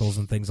 crop circles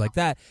and things like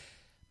that.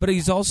 But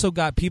he's also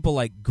got people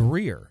like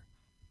Greer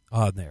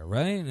on there,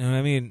 right? And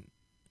I mean,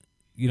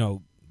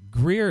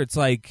 Greer, it's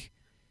like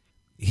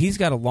he's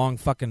got a long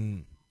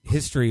fucking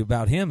history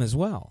about him as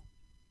well.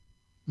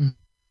 Mm.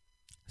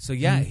 So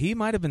yeah, he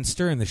might have been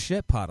stirring the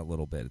shit pot a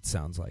little bit, it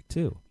sounds like,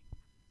 too.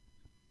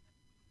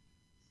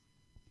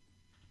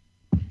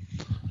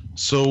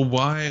 So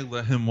why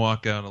let him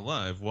walk out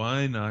alive?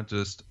 Why not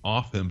just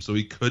off him so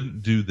he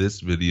couldn't do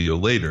this video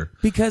later?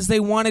 Because they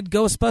wanted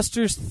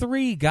Ghostbusters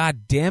 3,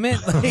 god damn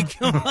it. Like,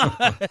 come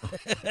on.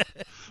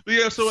 But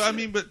yeah, so I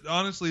mean, but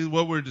honestly,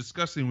 what we're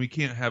discussing, we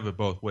can't have it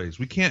both ways.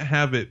 We can't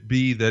have it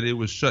be that it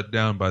was shut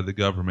down by the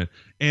government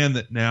and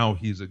that now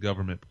he's a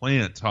government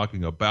plant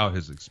talking about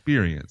his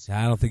experience.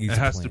 I don't think he's It a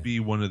has plant. to be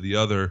one or the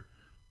other,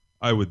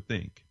 I would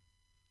think.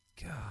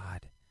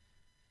 God.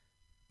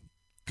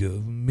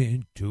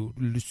 Government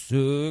totally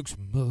sucks,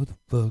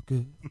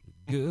 motherfucker.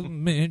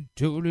 Government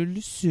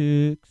totally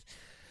sucks.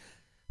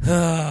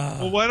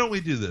 Well, why don't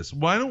we do this?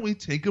 Why don't we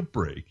take a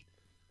break,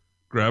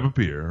 grab a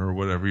beer or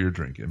whatever you're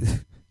drinking,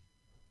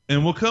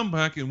 and we'll come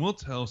back and we'll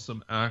tell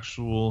some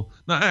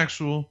not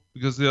actual,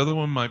 because the other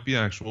one might be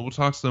actual. We'll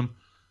talk some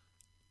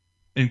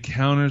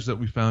encounters that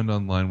we found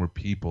online where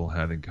people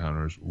had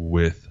encounters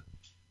with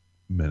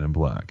Men in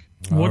Black.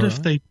 What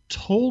if they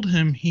told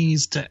him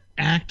he's to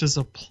act as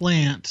a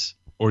plant?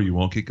 Or you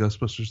won't get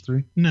Ghostbusters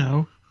 3?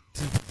 No.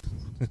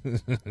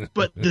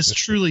 But this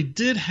truly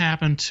did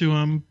happen to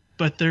him,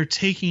 but they're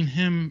taking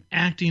him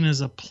acting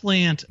as a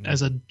plant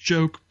as a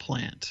joke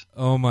plant.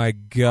 Oh my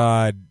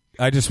God.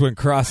 I just went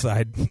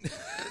cross-eyed. Does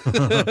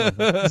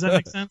that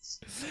make sense?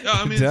 Yeah,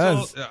 I mean, It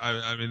does.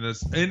 I mean,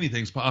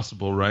 anything's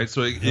possible, right?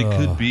 So it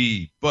could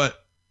be,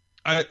 but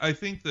I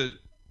think that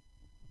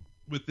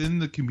within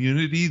the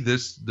community,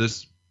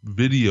 this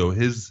video,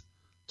 his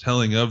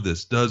telling of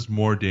this, does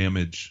more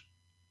damage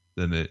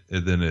than it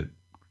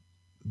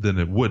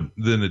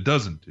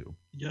doesn't do.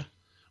 Yeah.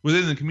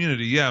 Within the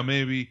community, yeah,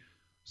 maybe.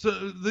 So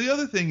the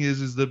other thing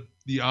is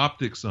the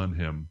optics on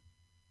him.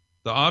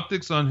 The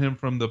optics on him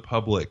from the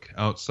public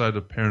outside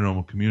of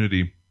paranormal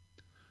community,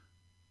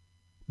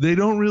 they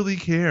don't really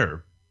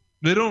care.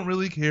 They don't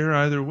really care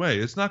either way.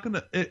 It's not going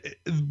to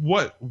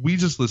what we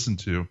just listened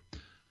to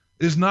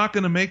is not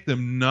going to make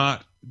them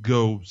not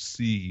go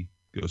see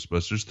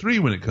Ghostbusters 3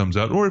 when it comes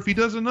out, or if he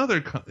does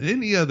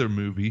any other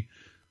movie,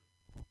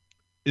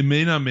 it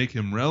may not make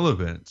him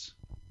relevant,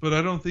 but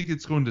I don't think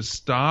it's going to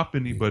stop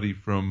anybody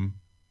from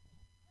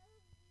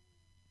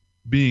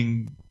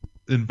being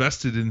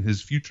invested in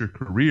his future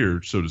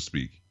career, so to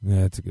speak.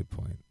 Yeah, that's a good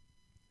point.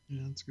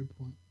 Yeah, that's a good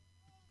point.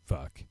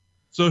 Fuck.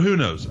 So who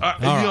knows?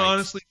 right.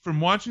 Honestly,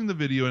 from watching the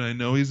video, and I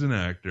know he's an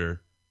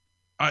actor,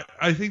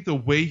 I think the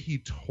way he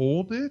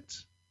told it,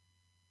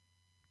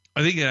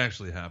 I think it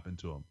actually happened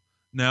to him.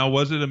 Now,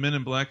 was it a Men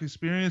in Black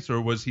experience,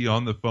 or was he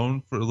on the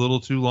phone for a little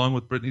too long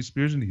with Britney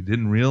Spears and he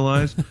didn't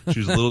realize she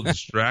was a little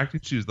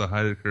distracted? She was the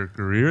height of her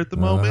career at the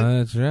moment.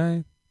 That's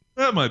right.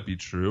 That might be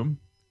true.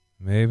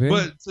 Maybe.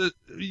 But,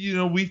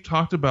 we've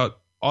talked about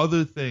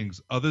other things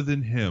other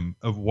than him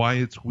of why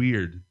it's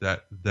weird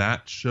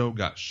that show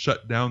got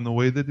shut down the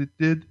way that it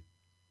did.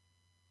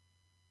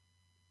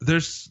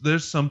 There's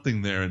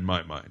something there in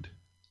my mind.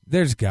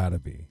 There's gotta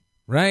be,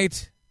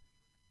 right?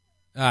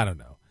 I don't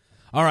know.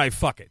 All right,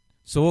 fuck it.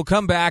 So we'll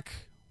come back.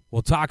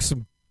 We'll talk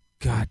some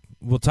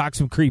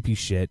creepy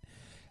shit,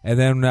 and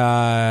then.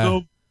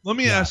 So let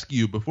me ask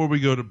you before we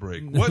go to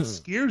break: what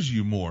scares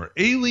you more,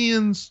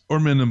 aliens or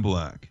Men in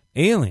Black?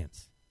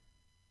 Aliens,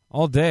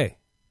 all day.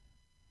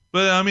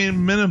 But I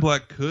mean, Men in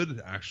Black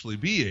could actually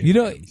be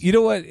aliens. You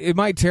know what? It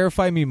might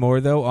terrify me more,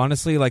 though.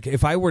 Honestly, like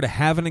if I were to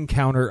have an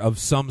encounter of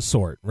some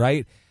sort,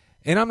 right?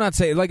 And I'm not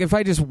saying, like, if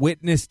I just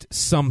witnessed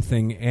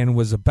something and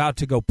was about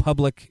to go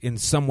public in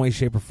some way,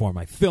 shape, or form,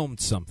 I filmed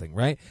something,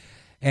 right?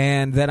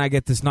 And then I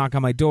get this knock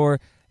on my door,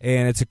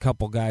 and it's a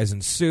couple guys in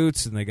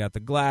suits, and they got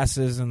the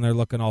glasses, and they're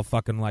looking all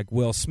fucking like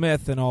Will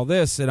Smith and all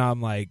this, and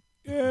I'm like,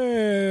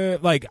 that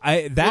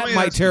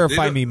might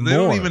terrify me more. They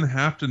don't even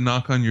have to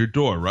knock on your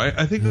door, right?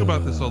 I think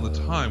about this all the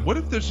time. What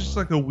if there's just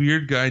like a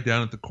weird guy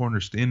down at the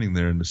corner standing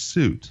there in a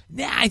suit?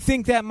 Yeah, I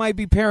think that might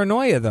be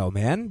paranoia, though,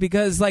 man,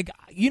 because, like,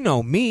 you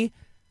know me.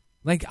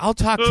 Like, I'll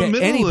talk to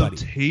anybody.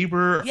 Of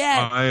Tabor,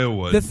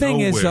 Iowa. The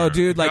thing is, though,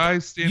 dude, like, guy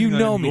standing you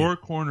know on me. your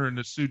corner in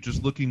a suit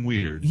just looking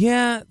weird.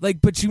 Yeah,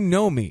 like, but you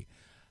know me.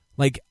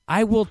 Like,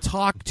 I will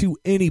talk to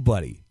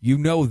anybody. You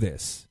know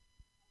this.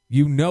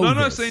 You know I'm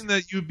this. not saying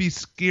that you'd be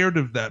scared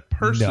of that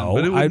person, No,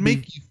 but it would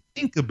make you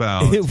think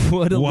about it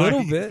would a why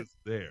little he bit. was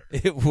there.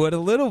 It would a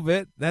little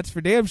bit. That's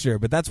for damn sure.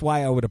 But that's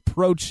why I would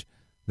approach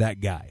that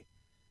guy.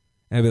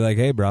 And I'd be like,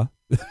 hey, bro.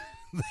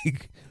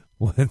 Like,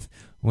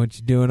 what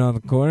you doing on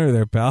the corner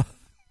there, pal?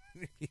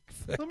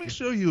 Let me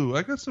show you.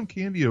 I got some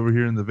candy over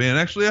here in the van.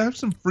 Actually, I have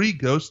some free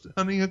ghost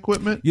hunting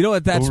equipment. You know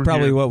what? That's over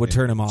probably here. what would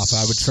turn him off.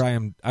 I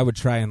would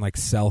try and like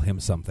sell him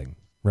something,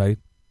 right?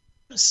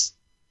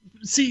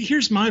 See,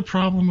 here's my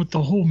problem with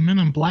the whole Men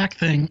in Black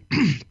thing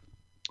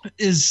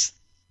is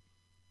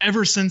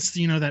ever since,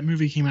 that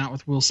movie came out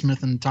with Will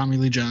Smith and Tommy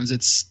Lee Jones,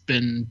 it's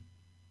been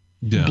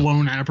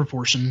blown out of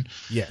proportion.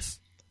 Yes.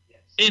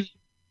 And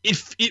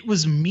if it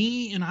was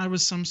me and I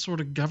was some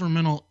sort of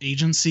governmental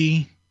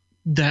agency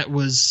that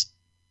was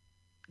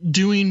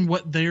doing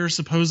what they're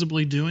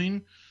supposedly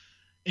doing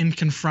and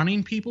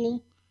confronting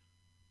people,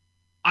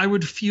 I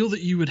would feel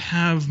that you would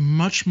have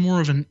much more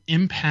of an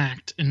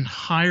impact and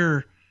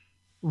higher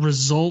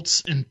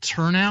results and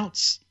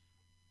turnouts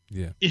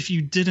if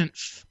you didn't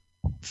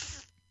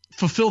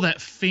fulfill that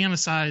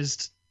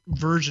fantasized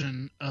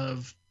version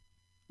of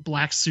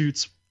black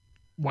suits,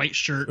 white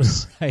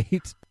shirts,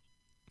 right?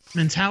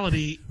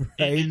 Mentality, Right.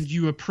 and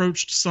you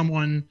approached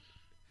someone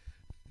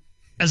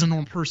as a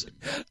normal person.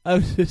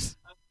 I'm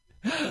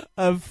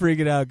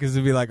freaking out because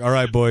it'd be like, all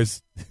right,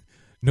 boys,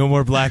 no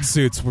more black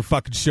suits. We're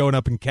fucking showing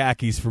up in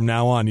khakis from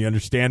now on. You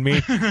understand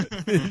me?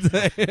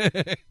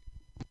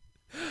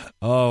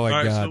 Oh,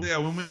 my God. So, yeah,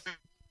 when we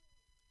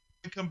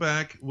come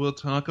back, we'll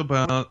talk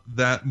about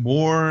that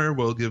more.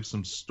 We'll give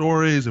some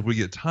stories if we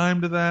get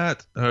time to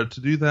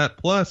do that.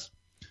 Plus,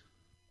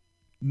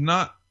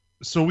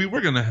 so we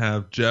were going to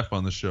have Jeff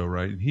on the show,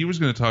 right? And he was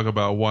going to talk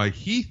about why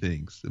he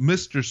thinks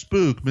Mr.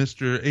 Spook,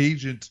 Mr.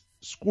 Agent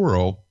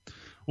Squirrel,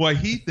 why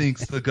he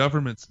thinks the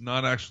government's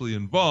not actually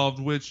involved,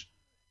 which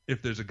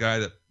if there's a guy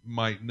that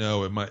might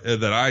know,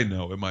 that I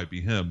know, it might be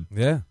him.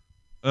 Yeah.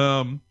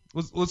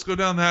 Let's go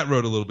down that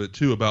road a little bit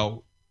too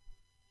about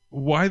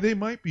why they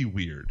might be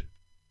weird,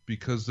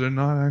 because they're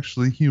not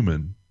actually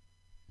human.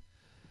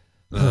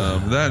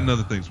 That and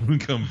other things when we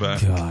come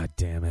back. God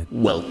damn it.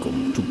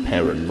 Welcome to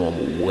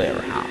Paranormal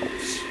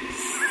Warehouse.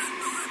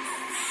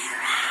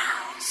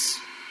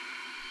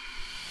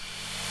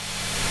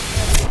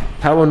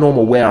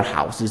 Paranormal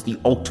Warehouse is the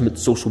ultimate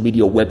social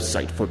media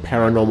website for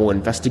paranormal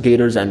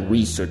investigators and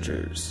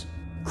researchers.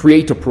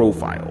 Create a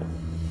profile,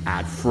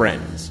 add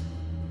friends,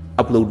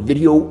 upload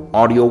video,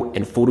 audio,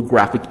 and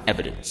photographic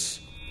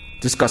evidence,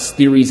 discuss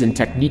theories and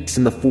techniques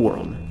in the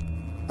forum,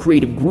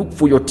 create a group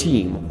for your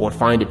team or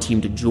find a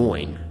team to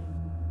join,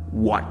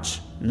 watch,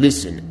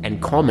 listen, and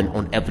comment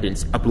on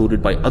evidence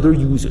uploaded by other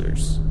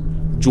users.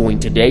 Join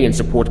today and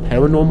support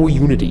Paranormal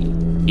Unity.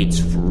 It's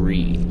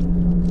free.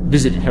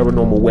 Visit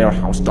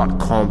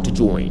paranormalwarehouse.com to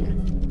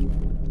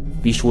join.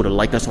 Be sure to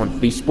like us on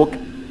Facebook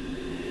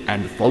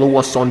and follow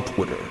us on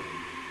Twitter.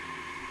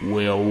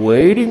 We're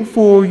waiting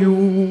for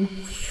you.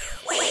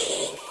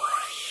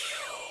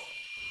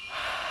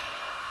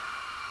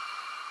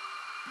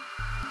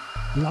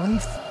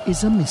 Life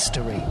is a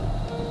mystery.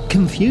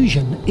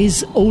 Confusion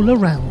is all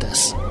around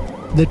us.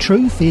 The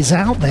truth is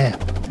out there,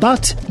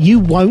 but you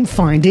won't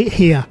find it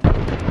here.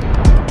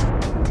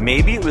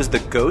 Maybe it was the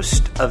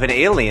ghost of an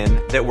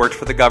alien that worked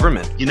for the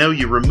government. You know,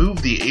 you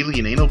remove the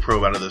alien anal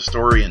probe out of the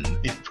story, and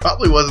it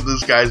probably wasn't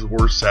this guy's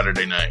worst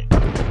Saturday night.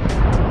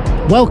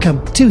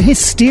 Welcome to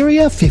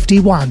Hysteria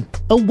 51,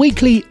 a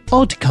weekly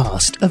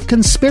oddcast of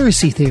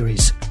conspiracy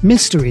theories,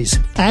 mysteries,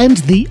 and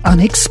the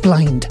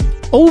unexplained.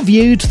 All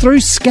viewed through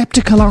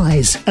skeptical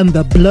eyes and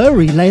the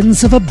blurry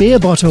lens of a beer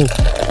bottle.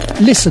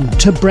 Listen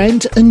to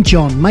Brent and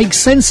John make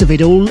sense of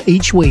it all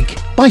each week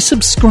by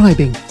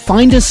subscribing.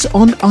 Find us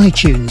on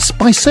iTunes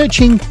by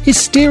searching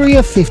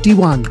Hysteria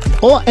 51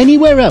 or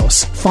anywhere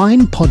else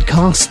fine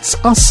podcasts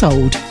are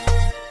sold.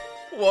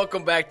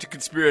 Welcome back to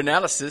Conspiracy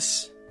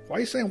Analysis. Why are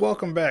you saying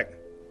welcome back?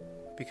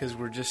 Because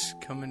we're just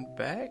coming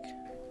back?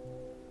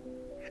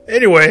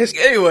 Anyways,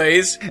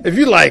 if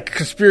you like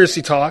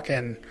conspiracy talk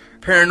and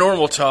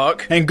paranormal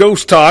talk and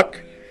ghost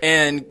talk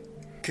and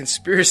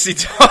conspiracy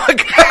talk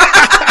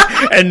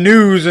and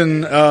news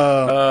and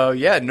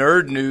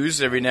nerd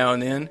news every now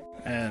and then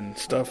and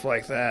stuff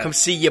like that, come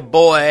see your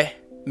boy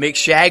Mick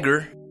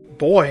Shagger.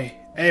 Boy,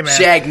 hey man,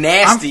 Shag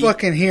Nasty. I'm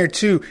fucking here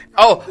too.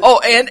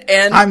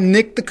 And I'm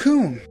Nick the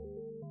Coon.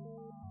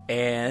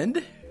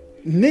 And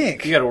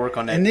Nick, you got to work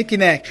on that. And Nicky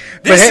Nack.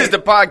 This is the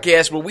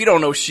podcast where we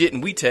don't know shit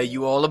and we tell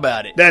you all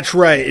about it. That's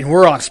right, and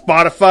we're on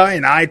Spotify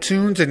and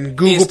iTunes and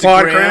Google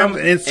Podcasts and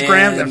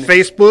Instagrams and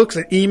Facebooks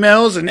and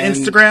emails and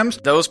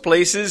Instagrams. Those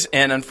places,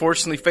 and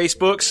unfortunately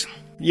Facebooks.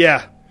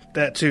 Yeah,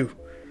 that too.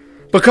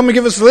 But come and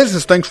give us a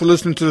listen. Thanks for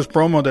listening to this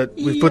promo that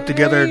we put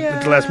together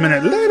at the last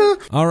minute. Later.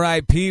 All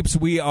right, peeps,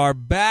 we are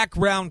back.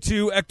 Round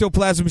 2,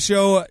 Ectoplasm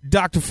Show.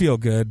 Dr.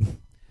 Feelgood.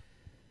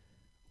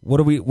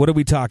 What are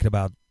we talking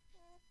about?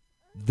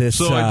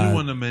 So I do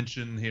want to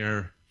mention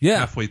here,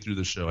 halfway through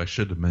the show, I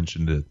should have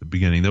mentioned it at the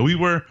beginning, that we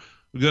were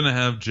going to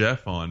have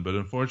Jeff on, but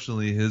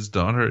unfortunately his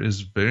daughter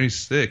is very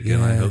sick,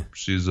 and I hope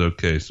she's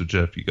okay. So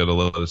Jeff, you got to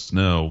let us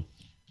know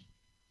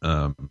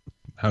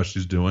how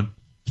she's doing.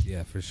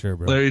 Yeah, for sure,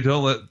 bro. Larry,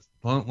 don't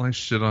light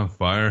shit on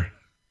fire.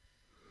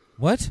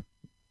 What?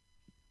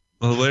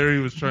 Well, Larry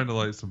was trying to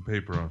light some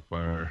paper on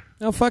fire.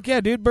 Oh, fuck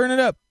yeah, dude. Burn it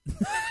up.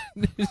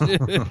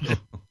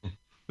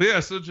 But yeah,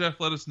 so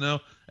Jeff, let us know.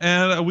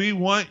 And we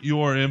want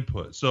your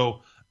input.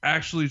 So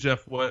actually,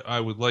 Jeff, what I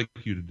would like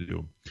you to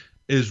do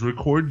is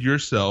record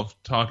yourself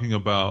talking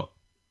about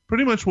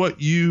pretty much what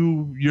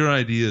your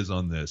ideas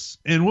on this.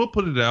 And we'll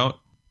put it out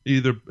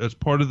either as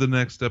part of the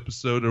next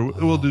episode or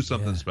we'll do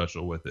something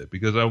special with it,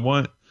 because I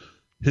want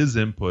his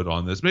input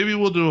on this. Maybe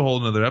we'll do a whole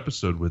nother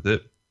episode with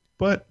it.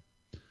 But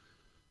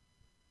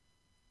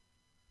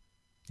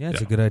yeah,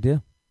 it's a good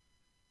idea.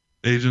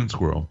 Agent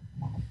Squirrel.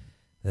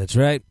 That's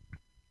right.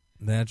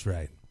 That's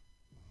right.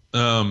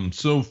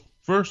 So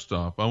first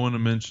off, I want to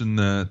mention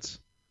that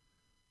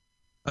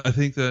I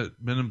think that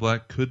Men in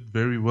Black could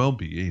very well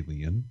be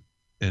alien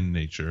in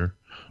nature,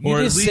 You're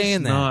or just at least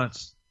saying that.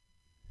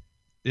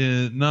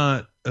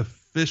 not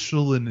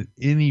official in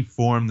any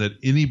form that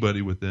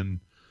anybody within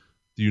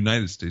the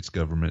United States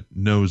government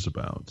knows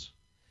about.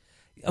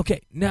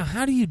 Okay, now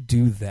how do you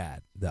do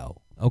that,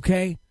 though?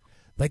 Okay?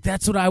 Like,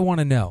 that's what I want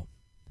to know.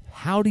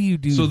 How do you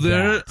do that? So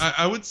there,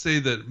 I would say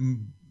that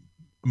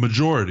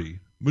majority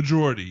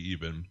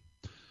even,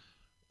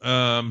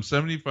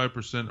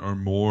 75% or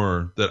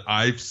more that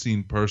I've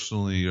seen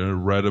personally or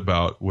read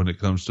about when it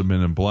comes to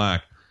Men in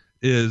Black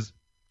is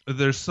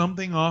there's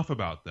something off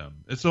about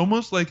them. It's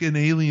almost like an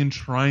alien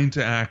trying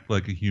to act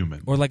like a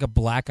human. Or like a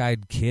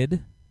black-eyed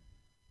kid?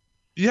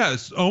 Yeah,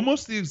 it's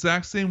almost the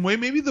exact same way.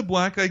 Maybe the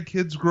black-eyed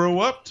kids grow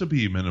up to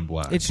be Men in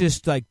Black. It's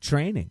just like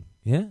training.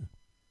 Yeah.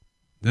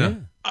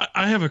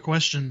 I have a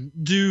question.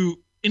 Do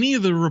any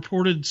of the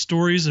reported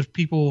stories of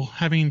people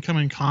having come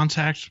in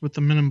contact with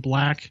the Men in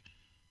Black,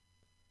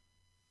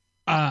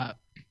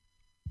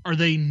 are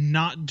they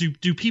not,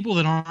 do people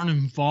that aren't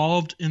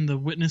involved in the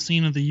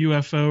witnessing of the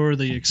UFO or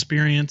the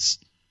experience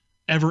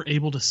ever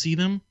able to see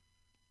them?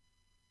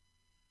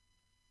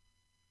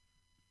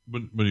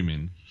 What do you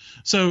mean?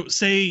 So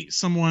say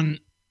someone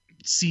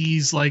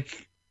sees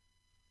like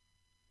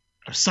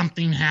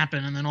something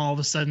happen and then all of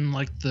a sudden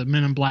like the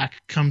Men in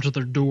Black come to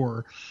their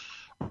door.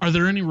 Are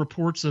there any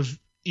reports of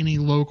any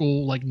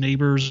local like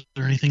neighbors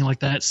or anything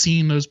like that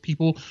seeing those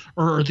people,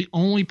 or are the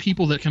only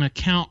people that can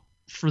account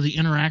for the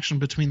interaction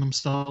between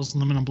themselves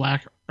and the Men in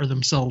Black are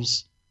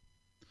themselves?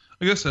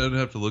 I guess I'd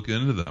have to look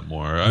into that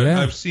more.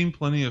 I've seen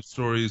plenty of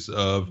stories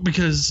of,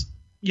 because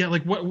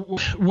like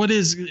what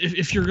is,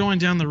 if you're going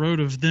down the road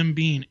of them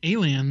being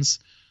aliens,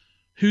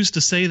 who's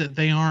to say that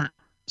they aren't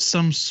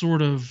some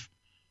sort of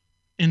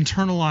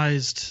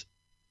internalized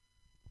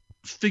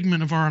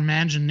figment of our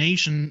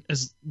imagination,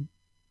 as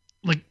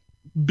like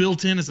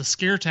built in as a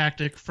scare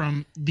tactic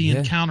from the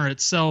encounter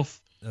itself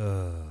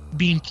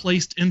being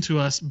placed into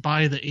us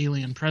by the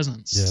alien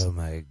presence? Oh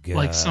my God.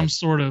 Like some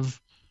sort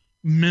of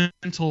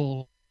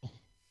mental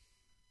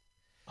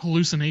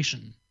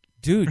hallucination,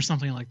 dude, or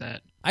something like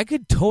that. I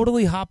could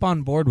totally hop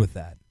on board with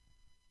that.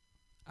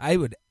 I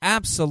would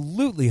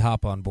absolutely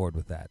hop on board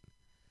with that,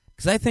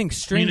 because I think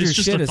stranger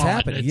shit is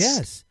happening.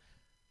 Yes,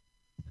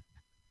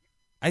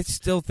 I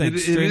still think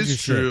it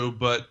is true,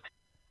 but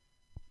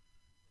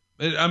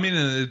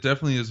it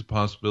definitely is a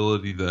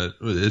possibility that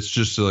it's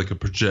just like a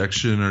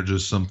projection or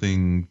just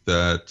something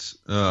that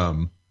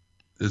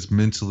is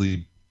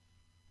mentally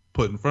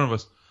put in front of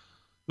us.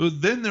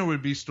 But then there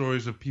would be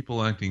stories of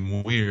people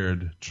acting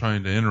weird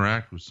trying to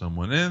interact with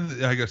someone,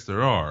 and I guess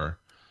there are.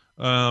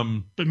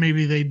 But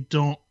maybe they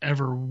don't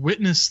ever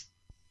witness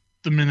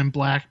the Men in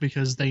Black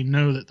because they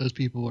know that those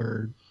people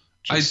are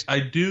just I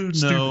do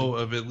know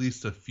of at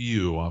least a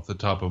few off the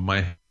top of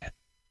my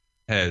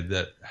head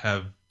that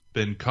have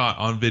been caught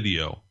on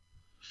video,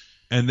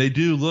 and they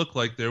do look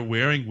like they're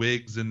wearing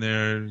wigs and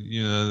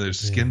their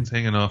skin's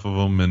hanging off of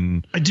them.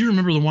 And I do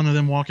remember the one of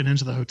them walking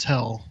into the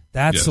hotel.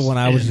 That's the one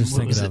I was just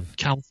thinking of.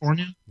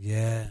 California?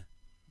 Yeah.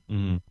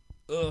 Mm.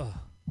 Ugh.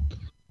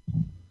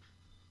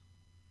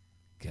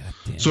 God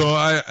damn.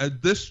 So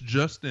this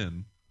just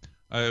in,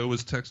 I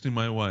was texting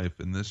my wife,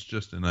 and this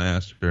just in, I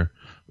asked her,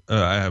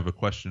 I have a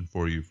question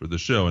for you for the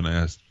show, and I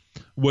asked,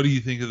 what do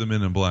you think of the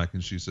Men in Black?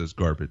 And she says,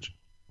 garbage.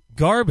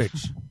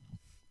 Garbage.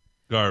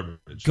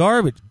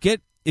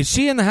 Is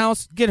she in the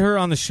house? Get her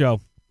on the show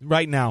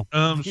right now.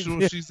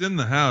 She's in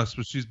the house,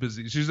 but she's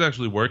busy. She's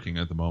actually working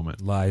at the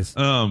moment. Lies.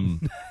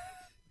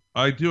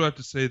 I do have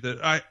to say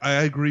that I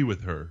agree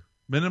with her.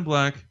 Men in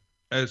Black,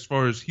 as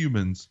far as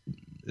humans,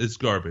 is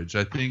garbage.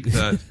 I think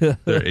that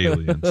they're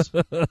aliens.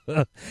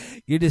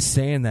 You're just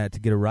saying that to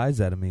get a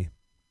rise out of me.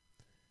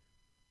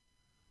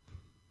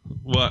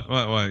 What?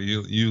 Why?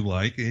 You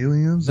like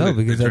aliens? No,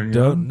 because I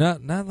don't.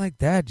 Not like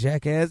that,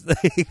 jackass.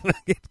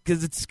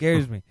 Because it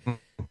scares me.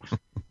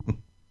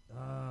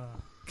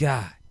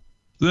 God.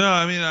 No,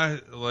 I mean, I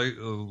like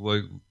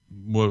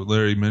what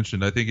Larry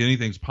mentioned. I think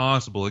anything's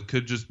possible. It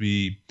could just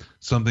be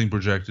something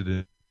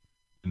projected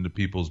into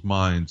people's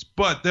minds.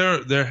 But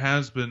there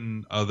has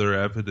been other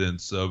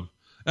evidence of.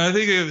 And I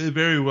think it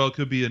very well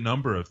could be a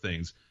number of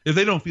things. If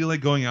they don't feel like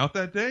going out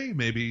that day,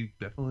 maybe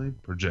definitely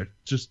project,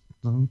 just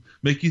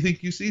make you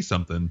think you see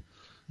something.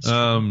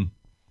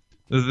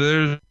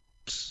 There's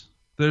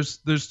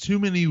too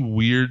many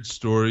weird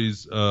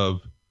stories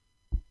of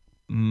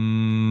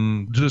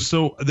just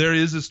so there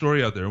is a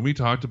story out there, and we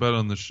talked about it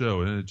on the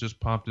show, and it just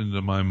popped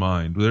into my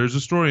mind. There's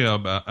a story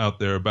out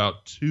there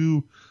about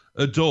two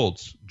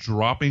adults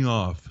dropping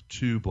off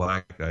two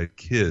black-eyed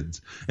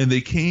kids, and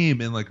they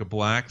came in like a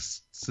black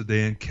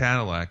sedan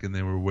Cadillac, and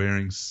they were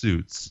wearing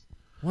suits.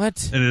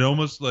 What? And it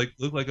almost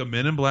looked like a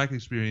Men in Black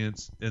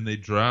experience, and they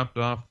dropped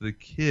off the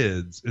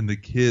kids, and the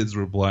kids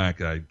were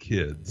black-eyed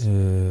kids.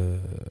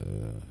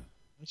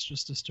 That's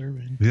just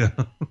disturbing. Yeah.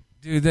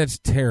 Dude, that's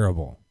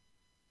terrible.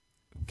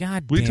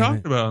 God damn We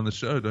talked about it on the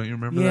show, don't you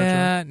remember that?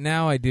 Yeah,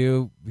 now I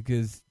do,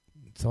 because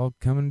it's all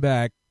coming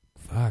back.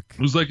 Fuck.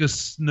 It was like a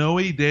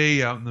snowy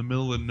day out in the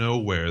middle of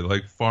nowhere,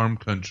 like farm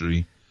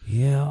country.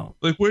 Yeah.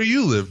 Like where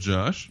you live,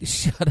 Josh.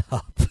 Shut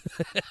up.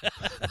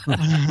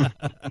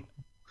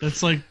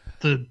 That's like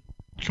the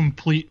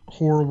complete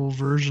horrible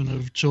version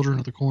of Children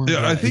of the Corn.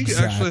 Yeah, I think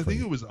exactly. actually, I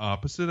think it was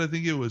opposite. I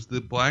think it was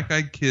the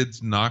black-eyed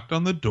kids knocked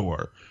on the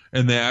door,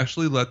 and they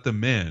actually let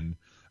them in,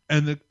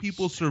 and the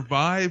people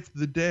survived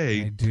the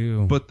day. I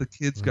do, but the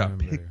kids got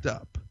picked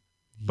up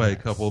by a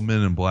couple of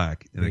men in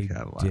black in a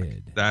Cadillac.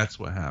 Did. That's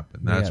what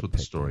happened. That's what the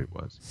story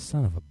was.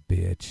 Son of a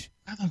bitch!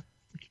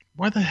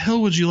 Why the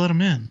hell would you let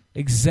them in?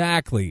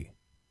 Exactly.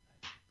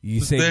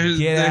 You say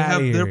get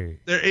out of here.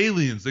 They're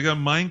aliens. They got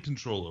mind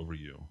control over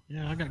you.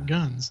 Yeah, I got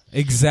guns.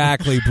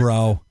 Exactly,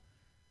 bro.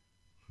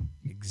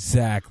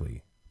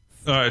 Exactly.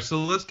 All right, so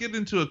let's get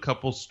into a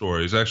couple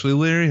stories. Actually,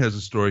 Larry has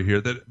a story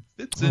here that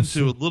fits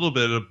into a little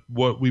bit of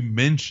what we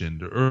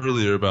mentioned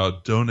earlier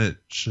about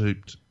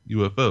donut-shaped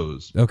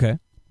UFOs. Okay.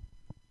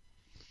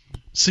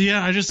 So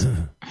yeah,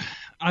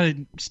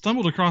 I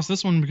stumbled across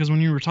this one because when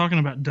you were talking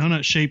about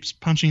donut shapes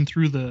punching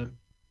through the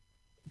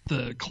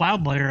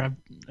cloud layer,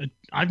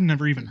 I've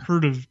never even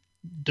heard of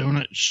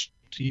donut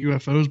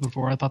UFOs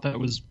before. I thought that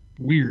was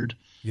weird.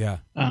 Yeah.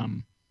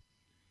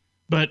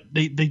 But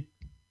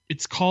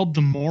it's called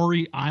the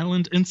Maury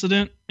Island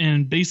incident,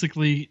 and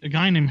basically a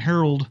guy named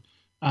Harold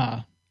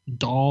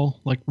Dahl,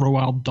 like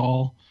Roald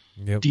Dahl,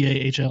 yep.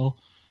 Dahl,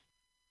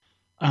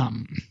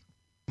 and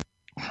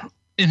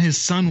his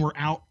son were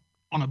out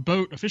on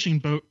a fishing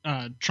boat,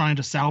 trying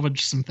to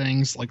salvage some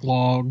things like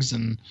logs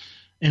and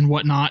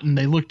whatnot, and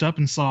they looked up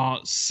and saw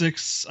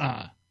 6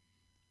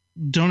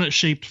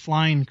 donut-shaped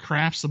flying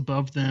crafts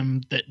above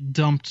them that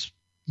dumped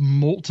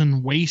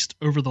molten waste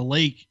over the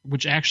lake,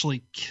 which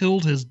actually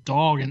killed his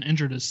dog and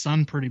injured his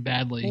son pretty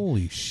badly.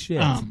 Holy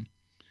shit!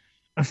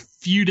 A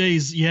few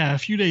days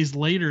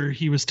later,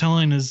 he was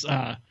telling his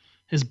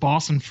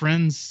boss and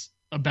friends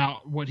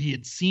about what he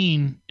had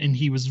seen, and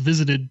he was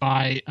visited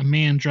by a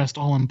man dressed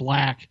all in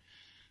black.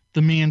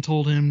 The man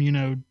told him,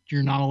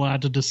 you're not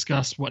allowed to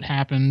discuss what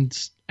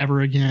happened ever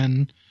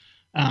again.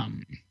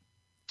 And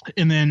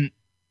then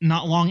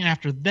not long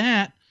after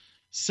that,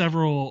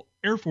 several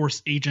Air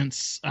Force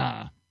agents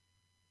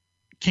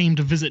came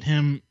to visit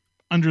him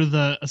under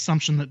the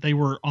assumption that they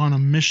were on a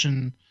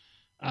mission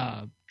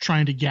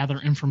trying to gather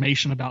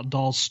information about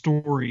Dahl's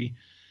story.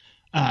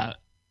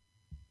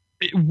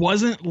 It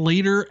wasn't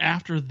later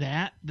after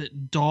that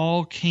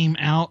Dahl came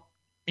out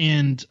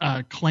and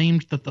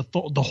claimed that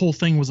the whole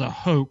thing was a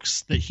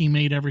hoax, that he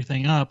made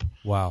everything up.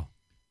 Wow.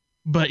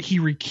 But he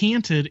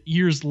recanted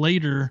years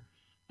later,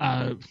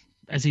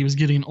 as he was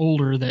getting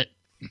older, that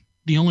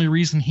the only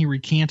reason he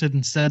recanted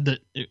and said that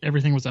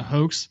everything was a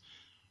hoax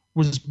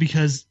was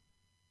because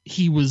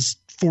he was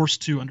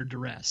forced to under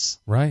duress.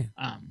 Right.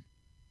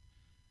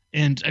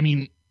 And I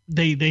mean,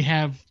 they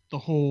have the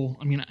whole,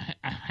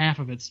 half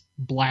of it's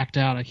blacked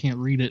out. I can't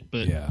read it,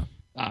 but yeah.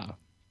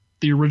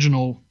 The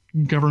original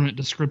government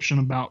description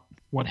about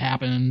what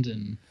happened.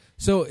 And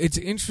so it's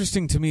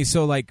interesting to me.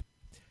 So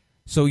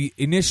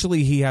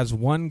initially he has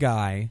one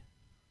guy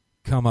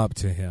come up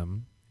to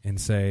him and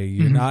say,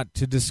 you're Mm-hmm. not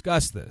to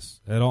discuss this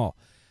at all.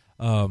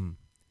 And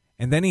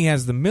then he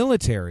has the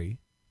military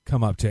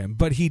come up to him,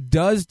 but he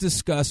does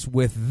discuss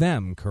with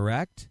them,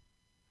 correct?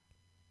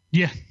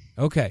 Yeah.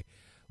 Okay.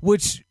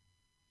 Which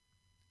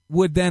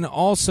would then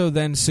also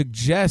then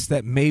suggest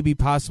that maybe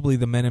possibly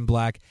the Men in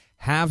Black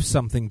have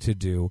something to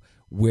do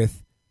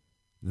with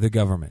the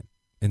government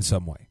in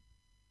some way.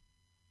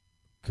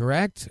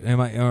 Correct? Am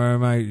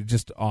I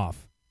just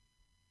off?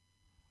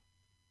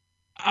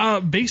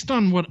 Based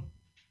on what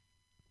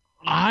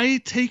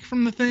I take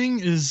from the thing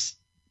is,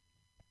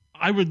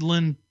 I would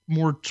lean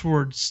more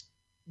towards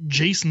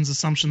Jason's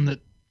assumption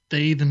that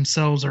they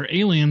themselves are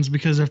aliens,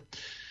 because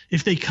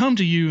if they come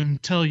to you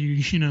and tell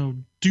you,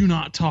 do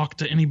not talk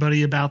to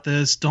anybody about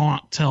this,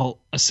 don't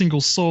tell a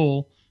single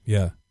soul.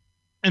 Yeah.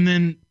 And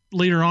then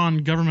later on,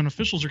 government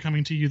officials are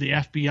coming to you, the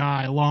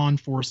FBI, law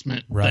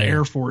enforcement, right. The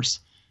Air Force,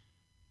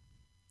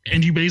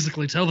 and you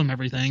basically tell them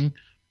everything.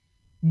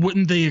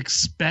 Wouldn't they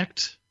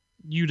expect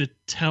you to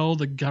tell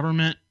the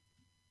government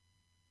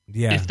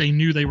if they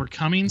knew they were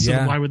coming? So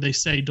why would they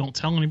say don't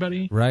tell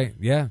anybody? Right,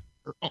 yeah.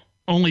 Or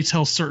only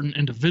tell certain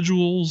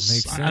individuals?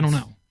 Makes sense. I don't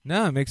know.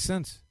 No, it makes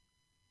sense.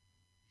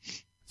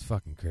 It's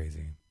fucking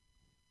crazy.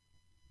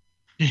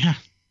 Yeah.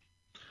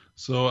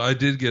 So I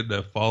did get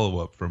a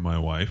follow-up from my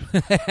wife.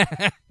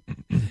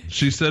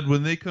 She said,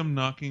 when they come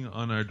knocking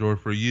on our door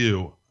for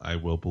you, I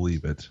will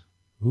believe it.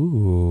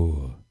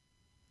 Ooh.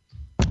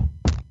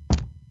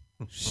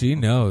 She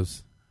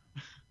knows.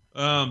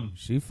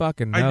 She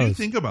fucking knows. I do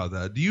think about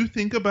that. Do you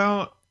think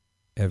about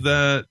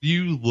that? Do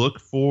you look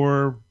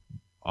for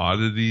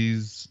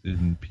oddities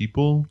in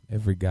people?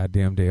 Every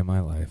goddamn day of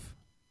my life.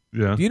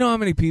 Yeah. Do you know how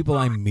many people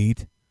I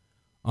meet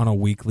on a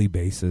weekly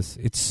basis?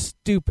 It's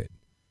stupid.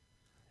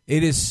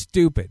 It is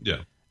stupid.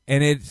 Yeah.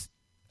 And it's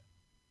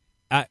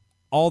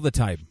all the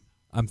time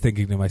I'm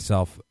thinking to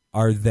myself,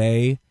 are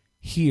they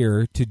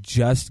here to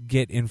just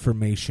get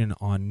information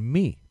on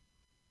me?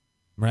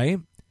 Right?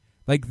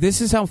 Like, this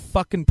is how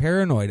fucking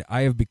paranoid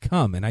I have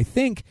become. And I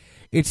think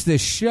it's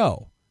this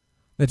show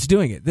that's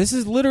doing it. This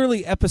is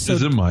literally episode...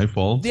 Is it my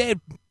fault? Yeah,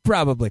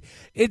 probably.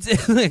 It's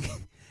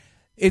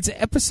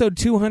episode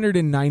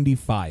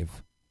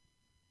 295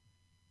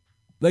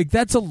 Like,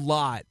 that's a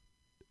lot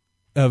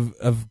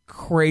of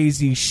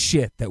crazy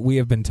shit that we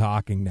have been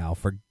talking now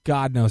for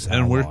God knows how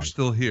long. And we're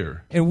still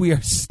here. And we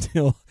are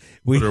still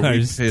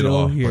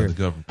here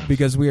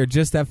because we are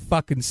just that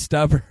fucking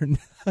stubborn.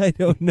 I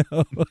don't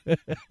know.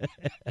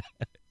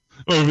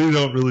 Or we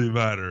don't really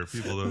matter.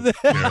 People don't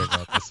care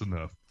about us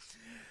enough.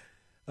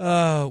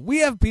 We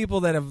have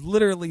people that have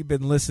literally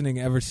been listening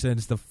ever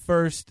since the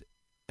first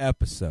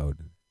episode.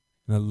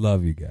 And I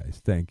love you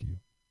guys. Thank you.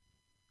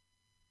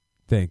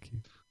 Thank you.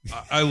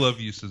 I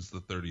love you since the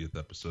 30th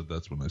episode.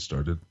 That's when I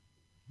started.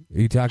 Are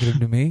you talking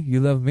to me?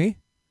 You love me?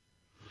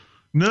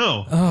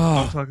 No.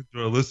 I'm talking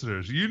to our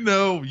listeners. You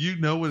know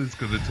what it's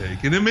going to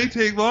take. And it may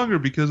take longer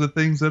because of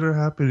things that are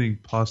happening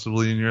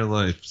possibly in your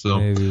life. So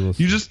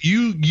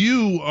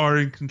you are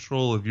in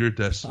control of your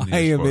destiny. I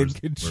am in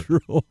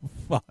control.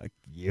 Fuck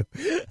you.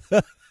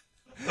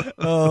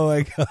 Oh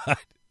my God.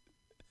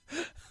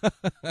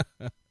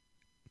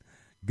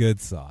 Good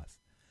sauce.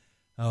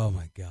 Oh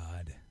my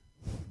God.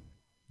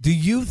 Do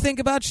you think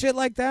about shit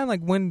like that? Like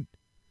when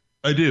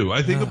I do.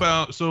 I think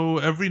about, so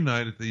every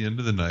night at the end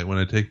of the night when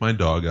I take my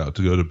dog out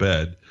to go to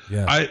bed,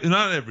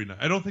 not every night.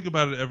 I don't think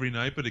about it every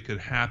night, but it could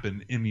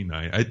happen any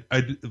night.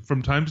 I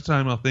from time to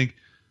time, I'll think,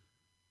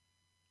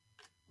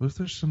 what if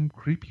there's some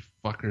creepy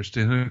fucker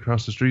standing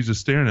across the street just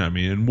staring at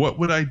me? And what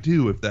would I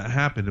do if that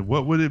happened? And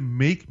what would it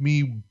make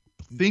me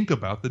think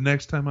about the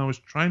next time I was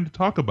trying to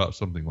talk about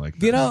something like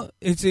that? You know,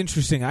 it's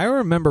interesting. I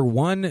remember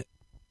one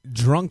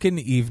drunken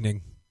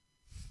evening,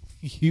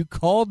 you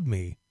called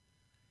me.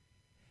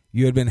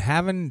 You had been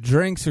having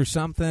drinks or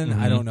something.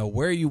 Mm-hmm. I don't know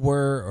where you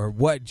were or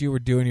what you were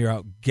doing. You're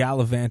out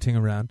gallivanting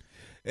around.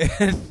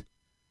 And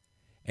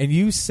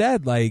you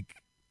said, like,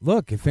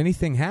 look, if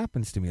anything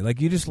happens to me,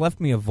 like you just left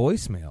me a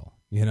voicemail,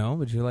 you know,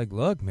 but you're like,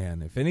 look,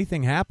 man, if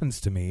anything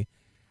happens to me,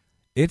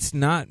 it's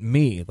not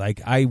me.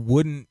 Like, I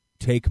wouldn't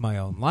take my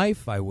own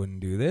life. I wouldn't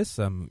do this.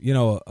 I'm,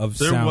 of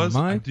sound mind.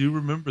 I do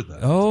remember that.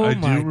 Oh,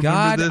 my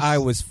God. This. I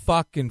was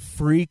fucking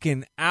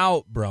freaking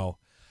out, bro.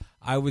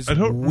 I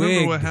don't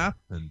remember what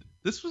happened.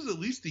 This was at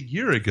least a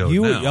year ago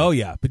now. Oh,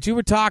 yeah. But you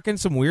were talking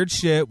some weird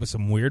shit with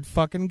some weird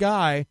fucking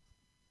guy.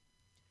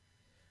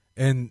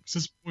 And is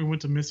this when we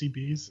went to Missy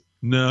B's?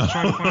 No.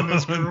 Trying to find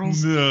those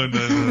girls? No.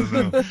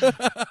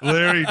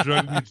 Larry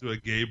drugged me to a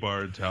gay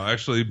bar in town.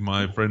 Actually,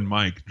 my friend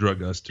Mike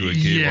drugged us to a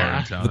gay bar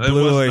in town. It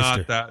was Oyster.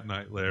 Not that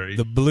night, Larry.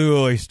 The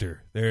Blue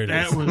Oyster. There it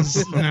is.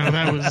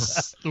 That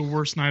was the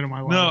worst night of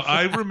my life. No,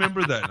 I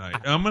remember that night.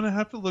 I'm going to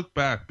have to look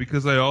back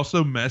because I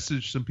also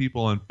messaged some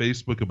people on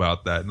Facebook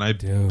about that, and I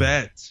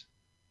bet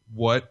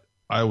what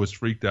I was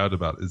freaked out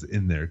about is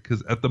in there.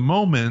 Because at the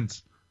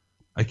moment,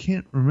 I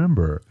can't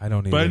remember. I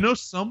don't either. But I know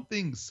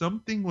something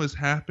was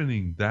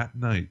happening that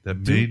night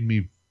that made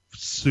me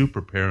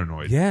super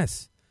paranoid.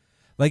 Yes.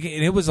 Like,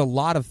 and it was a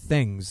lot of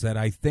things that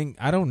I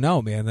don't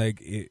know, man.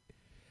 Like, it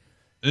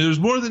was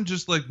more than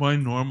just like my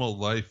normal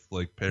life,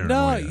 like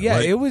paranoia. No, yeah,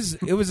 it was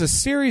a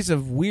series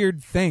of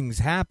weird things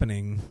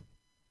happening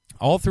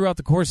all throughout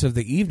the course of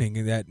the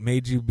evening that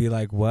made you be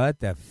like, what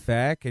the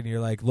fuck? And you're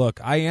like, look,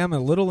 I am a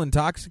little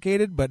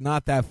intoxicated, but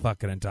not that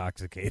fucking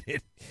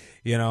intoxicated,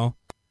 you know?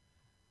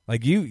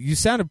 Like, you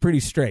sounded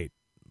pretty straight,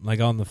 like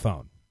on the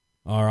phone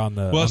or on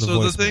the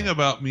the thing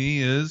about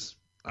me is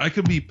I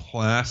could be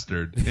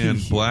plastered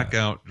and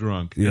blackout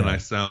drunk, and I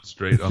sound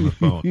straight on the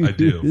phone. I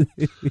do,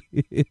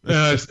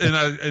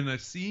 and I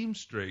seem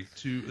straight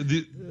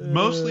too.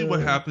 Mostly,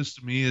 what happens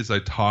to me is I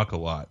talk a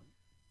lot,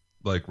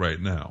 like right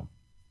now.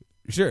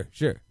 Sure.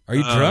 Are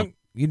you drunk?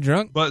 You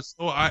drunk? But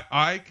so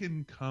I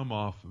can come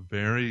off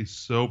very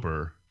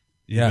sober,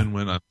 even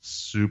when I'm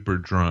super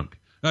drunk.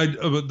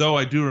 Though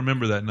I do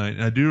remember that night,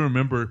 and I do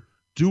remember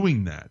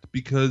doing that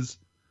because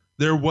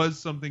there was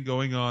something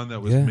going on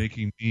that was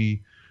making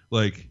me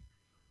like,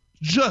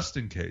 just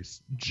in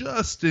case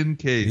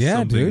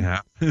something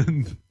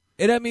happened.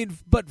 And I mean,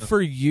 but for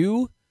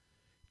you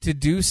to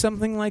do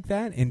something like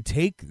that and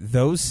take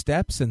those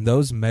steps and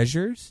those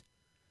measures,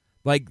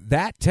 like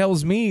that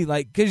tells me,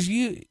 like, because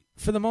you,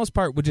 for the most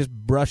part, would just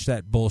brush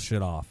that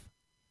bullshit off.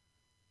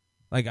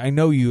 Like, I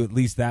know you at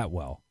least that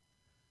well.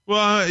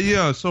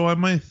 Well, so I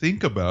might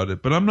think about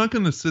it, but I'm not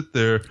going to sit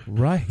there.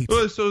 Right.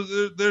 So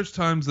there's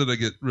times that I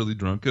get really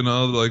drunk, and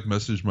I'll like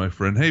message my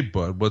friend, "Hey,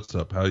 bud, what's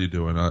up? How you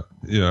doing?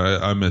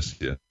 I miss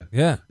you."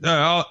 Yeah.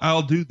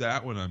 I'll do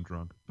that when I'm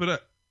drunk,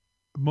 but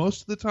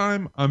most of the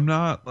time I'm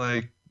not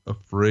like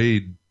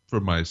afraid for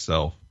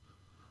myself.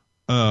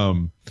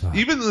 Even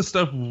the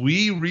stuff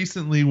we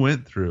recently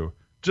went through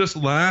just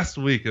last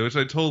week, which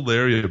I told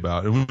Larry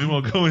about, and we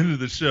won't go into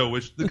the show,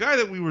 which the guy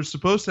that we were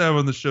supposed to have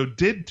on the show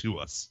did to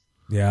us.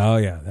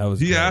 Yeah, that was.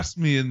 He asked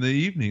me in the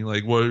evening,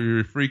 like, "Well,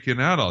 you're freaking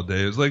out all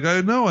day." I was like,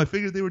 "I know. I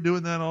figured they were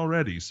doing that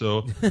already."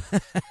 So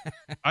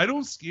I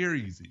don't scare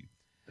easy,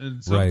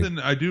 and something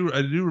I do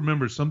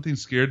remember something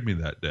scared me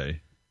that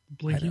day.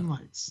 Blinking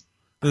lights.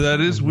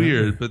 That is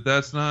weird, but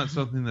that's not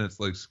something that's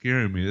like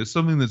scaring me. It's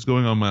something that's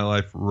going on in my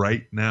life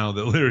right now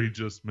that Larry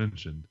just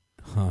mentioned.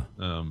 Huh.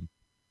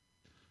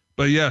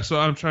 But yeah, so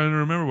I'm trying to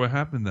remember what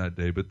happened that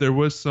day. But there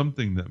was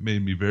something that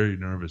made me very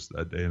nervous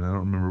that day, and I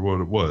don't remember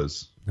what it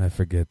was. I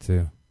forget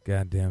too.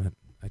 God damn it.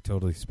 I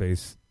totally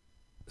spaced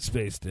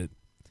it.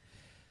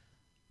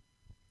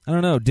 I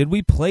don't know. Did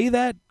we play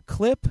that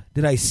clip?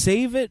 Did I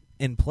save it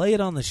and play it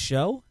on the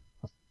show?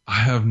 I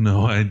have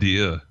no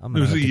idea. It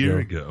was a year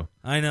ago.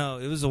 I know.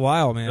 It was a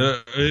while,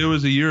 man. It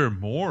was a year or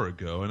more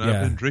ago, and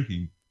I've been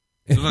drinking.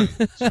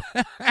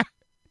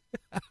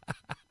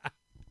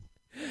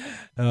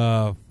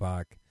 Oh,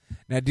 fuck.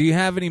 Now, do you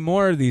have any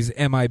more of these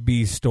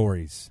MIB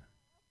stories?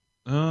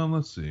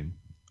 Let's see.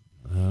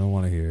 I don't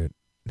want to hear it.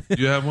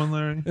 Do you have one,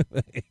 Larry?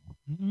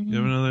 You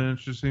have another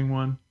interesting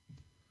one?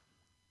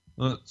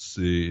 Let's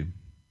see.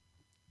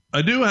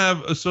 I do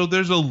have... So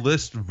there's a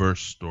list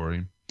verse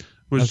story,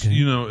 which,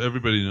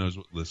 everybody knows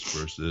what list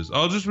verse is.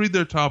 I'll just read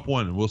their top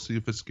one, and we'll see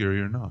if it's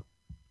scary or not.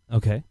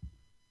 Okay.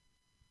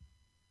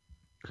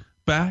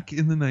 Back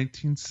in the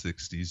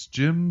 1960s,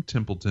 Jim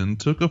Templeton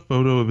took a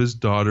photo of his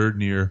daughter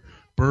near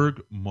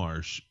Berg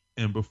Marsh,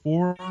 and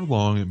before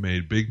long it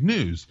made big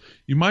news.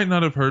 You might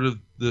not have heard of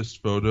this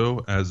photo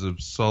as of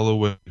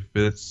Soloway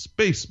Fifth's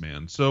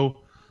Spaceman.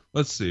 So,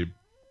 let's see.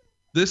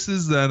 This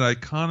is that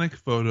iconic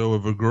photo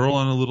of a girl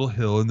on a little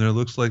hill, and there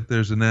looks like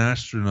there's an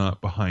astronaut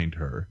behind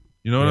her.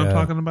 You know what I'm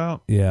talking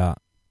about? Yeah.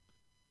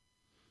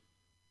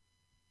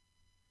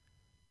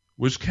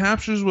 Which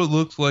captures what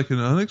looks like an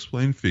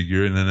unexplained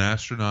figure in an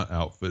astronaut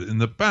outfit in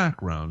the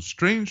background.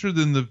 Stranger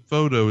than the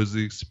photo is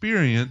the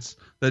experience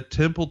that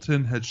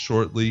Templeton had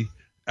shortly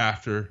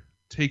after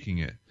taking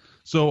it.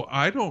 So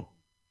I don't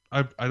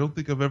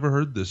think I've ever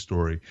heard this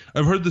story.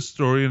 I've heard the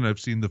story and I've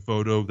seen the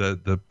photo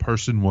that the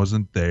person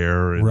wasn't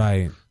there and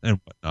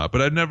whatnot,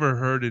 but I've never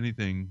heard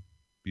anything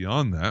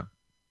beyond that.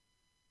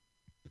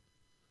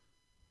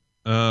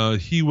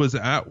 He was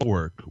at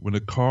work when a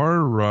car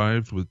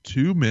arrived with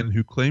two men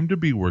who claimed to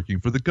be working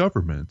for the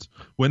government.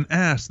 When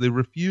asked, they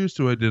refused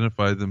to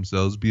identify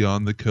themselves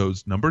beyond the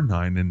codes number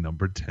 9 and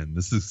number 10.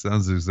 This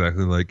sounds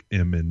exactly like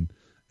M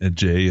and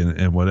J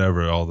and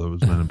whatever all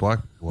those men in black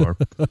people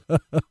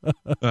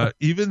are.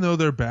 Even though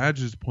their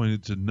badges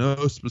pointed to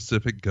no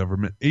specific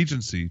government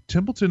agency,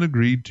 Templeton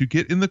agreed to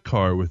get in the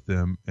car with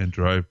them and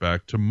drive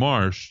back to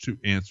Marsh to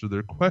answer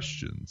their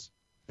questions.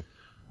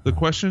 The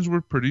questions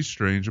were pretty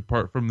strange,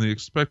 apart from the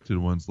expected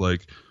ones,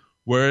 like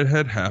where it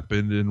had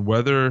happened and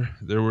whether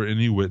there were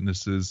any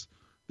witnesses.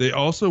 They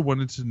also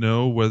wanted to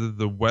know whether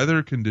the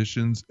weather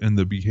conditions and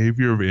the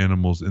behavior of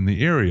animals in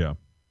the area.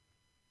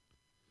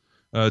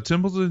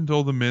 Templeton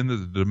told the men that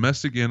the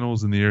domestic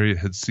animals in the area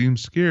had seemed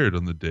scared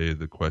on the day of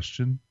the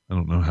question. I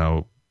don't know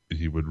how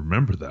he would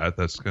remember that.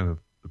 That's kind of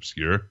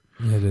obscure.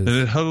 Yeah, it is. And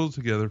it huddled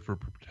together for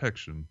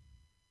protection.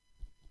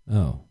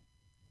 Oh.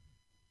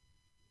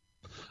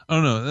 I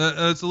don't know.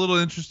 That's a little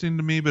interesting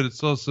to me, but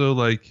it's also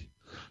like...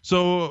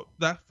 So,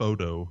 that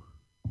photo...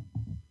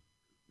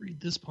 Read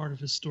this part of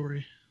his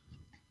story.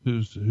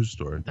 Whose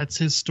story? That's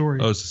his story.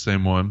 Oh, it's the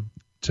same one.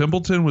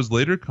 Templeton was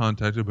later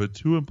contacted by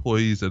two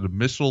employees at a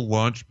missile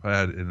launch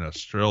pad in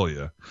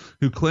Australia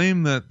who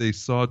claimed that they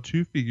saw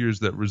two figures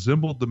that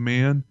resembled the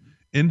man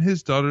in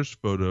his daughter's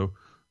photo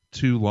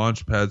to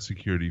launch pad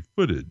security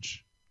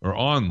footage, or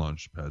on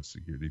launch pad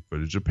security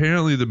footage.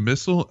 Apparently, the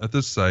missile at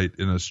the site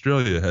in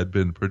Australia had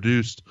been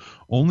produced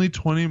only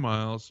 20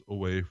 miles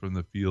away from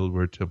the field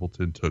where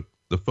Templeton took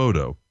the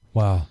photo.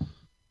 Wow.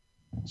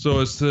 So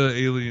it's the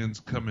aliens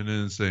coming in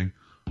and saying,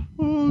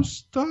 "Oh,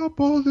 stop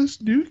all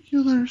this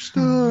nuclear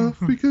stuff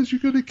because you're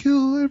going to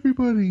kill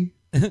everybody."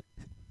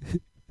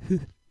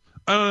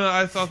 I don't know.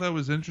 I thought that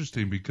was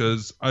interesting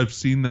because I've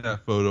seen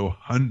that photo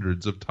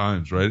hundreds of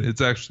times, right? It's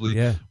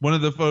actually one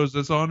of the photos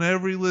that's on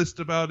every list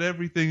about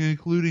everything,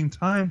 including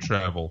time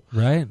travel.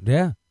 Right,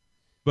 yeah.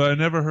 But I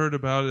never heard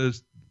about it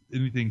as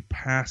anything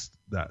past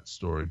that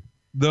story.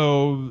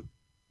 Though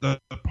the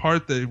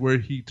part where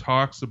he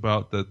talks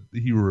about that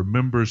he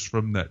remembers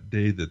from that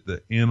day that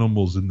the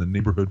animals in the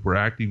neighborhood were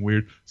acting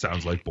weird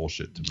sounds like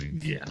bullshit to me.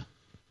 Yeah.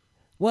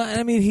 Well,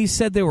 I mean, he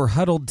said they were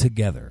huddled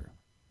together,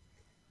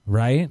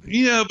 right?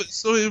 Yeah, but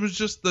so it was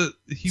just that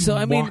he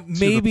walked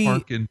maybe, to the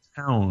park in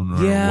town or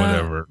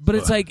whatever. But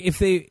it's like if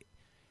they,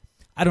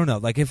 I don't know,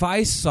 like if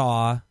I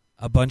saw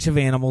a bunch of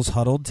animals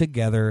huddled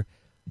together,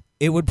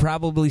 it would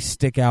probably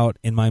stick out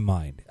in my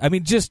mind. I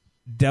mean, just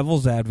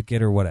devil's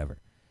advocate or whatever.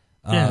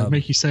 Yeah,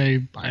 make you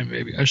say,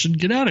 maybe I should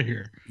get out of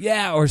here.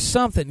 Yeah, or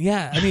something.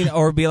 Yeah, I mean,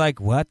 or be like,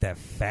 what the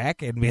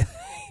fuck? And be,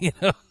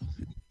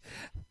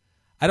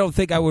 I don't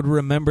think I would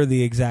remember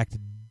the exact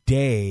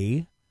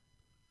day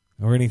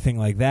or anything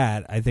like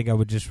that. I think I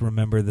would just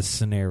remember the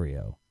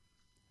scenario.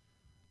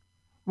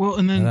 Well,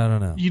 and then I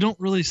don't know. You don't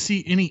really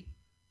see any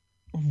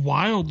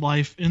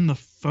wildlife in the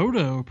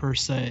photo per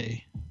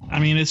se. I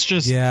mean, it's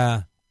just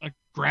a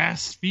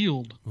grass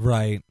field.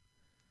 Right.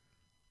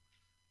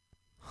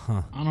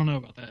 Huh. I don't know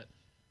about that.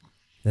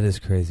 That is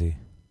crazy.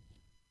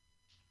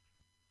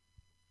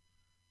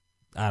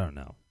 I don't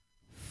know.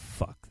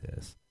 Fuck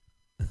this.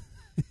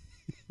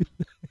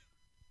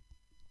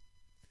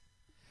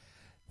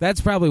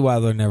 That's probably why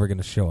they're never going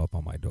to show up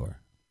on my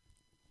door.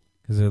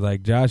 Because they're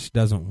like, Josh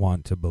doesn't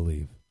want to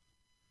believe.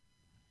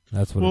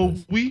 That's what it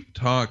is. We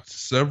talked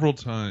several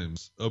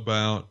times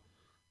about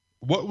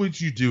what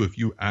would you do if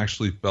you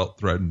actually felt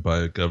threatened by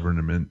a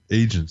government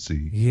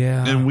agency?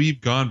 Yeah. And we've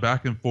gone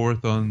back and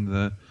forth on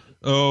the,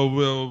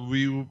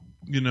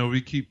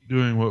 we keep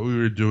doing what we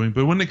were doing.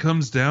 But when it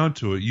comes down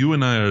to it, you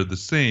and I are the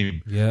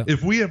same. Yeah.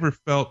 If we ever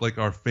felt like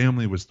our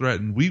family was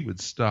threatened, we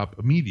would stop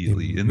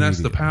immediately. And that's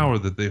the power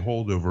that they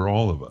hold over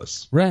all of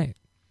us. Right.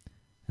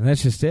 And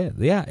that's just it.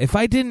 Yeah. If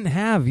I didn't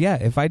have,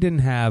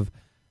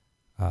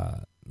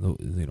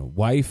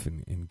 wife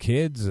and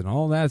kids and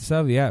all that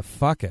stuff,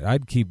 fuck it.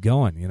 I'd keep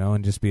going,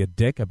 and just be a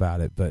dick about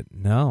it. But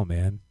no,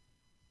 man.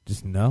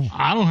 Just no.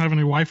 I don't have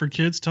any wife or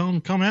kids. Tell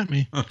them, come at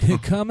me.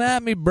 Come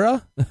at me,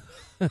 bruh.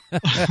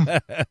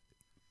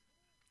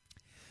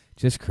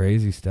 Just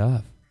crazy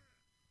stuff.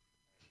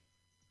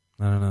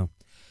 I don't know.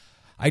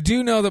 I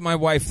do know that my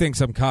wife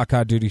thinks I'm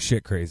caca duty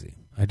shit crazy.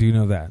 I do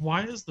know that.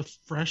 Why is the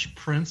Fresh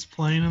Prince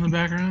playing in the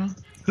background?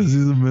 Because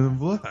he's a Men in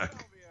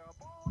Black.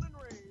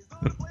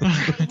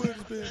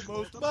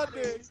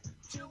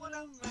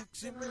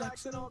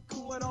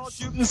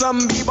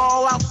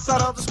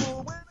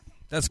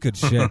 That's good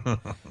shit.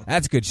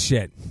 That's good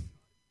shit.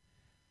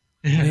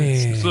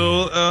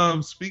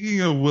 So,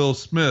 speaking of Will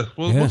Smith,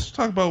 let's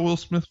talk about Will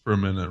Smith for a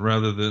minute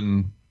rather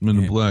than Men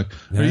in Black.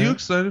 Are you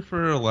excited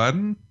for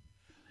Aladdin?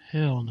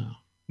 Hell no.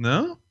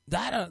 No?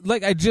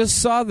 I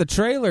just saw the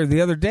trailer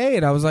the other day,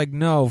 and I was like,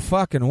 no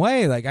fucking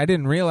way. Like, I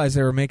didn't realize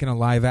they were making a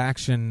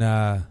live-action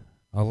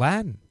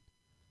Aladdin.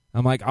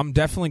 I'm like, I'm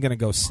definitely going to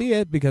go see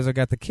it because I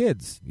got the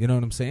kids. You know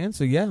what I'm saying?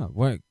 So, yeah,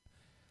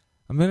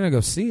 I'm going to go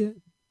see it.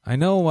 I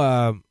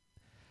know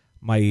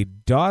my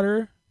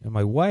daughter and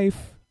my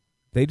wife,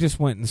 they just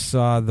went and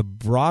saw the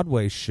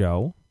Broadway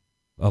show,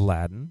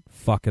 Aladdin.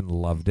 Fucking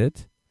loved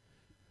it.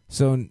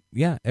 So,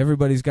 yeah,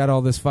 everybody's got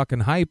all this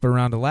fucking hype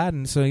around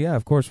Aladdin. So, yeah,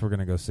 of course we're going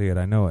to go see it.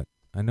 I know it.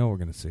 I know we're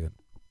going to see it.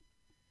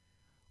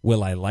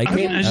 Will I like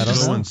it? I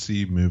don't want to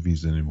see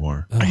movies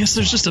anymore. I guess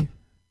there's just a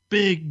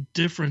big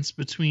difference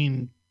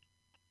between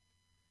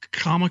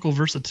comical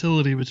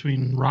versatility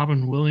between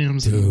Robin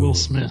Williams and Will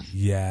Smith.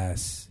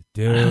 Yes,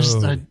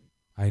 dude.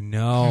 I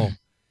know.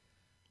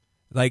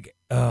 Like,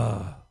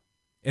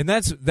 and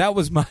that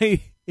was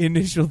my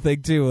initial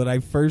thing too. When I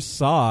first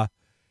saw,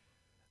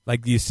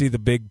 like, you see the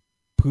big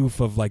poof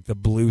of like the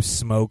blue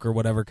smoke or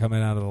whatever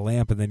coming out of the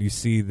lamp, and then you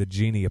see the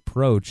genie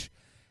approach.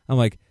 I'm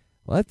like,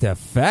 what the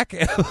fuck?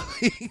 Is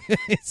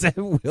that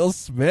Will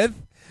Smith?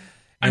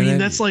 And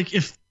that's like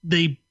if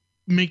they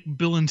make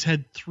Bill and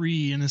Ted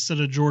 3 and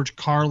instead of George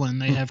Carlin,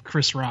 they have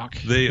Chris Rock.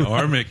 They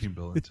are making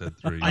Bill and Ted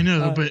 3. I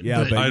know, but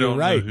I don't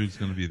know who's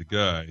going to be the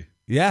guy.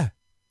 Yeah.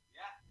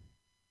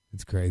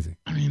 It's crazy.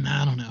 I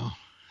don't know.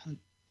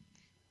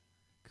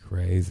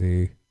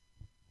 Crazy.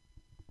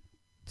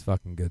 It's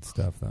fucking good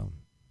stuff, though.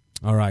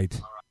 All right.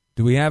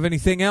 Do we have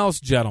anything else,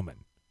 gentlemen?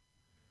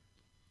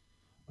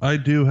 I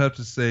do have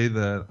to say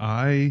that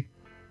I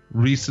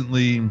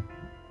recently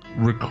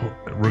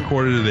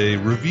recorded a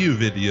review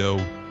video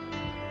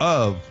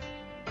of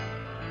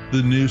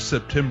the new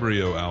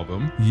Septembrio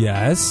album.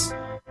 Yes.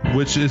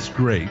 Which is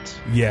great.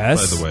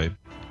 Yes. By the way.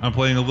 I'm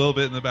playing a little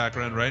bit in the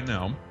background right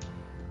now.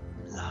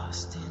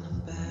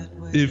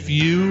 If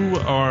you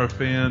are a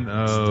fan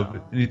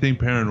of anything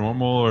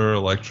paranormal or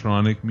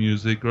electronic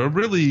music or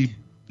really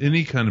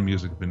any kind of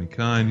music of any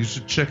kind, you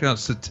should check out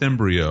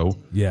Septembrio.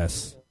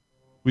 Yes.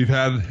 We've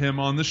had him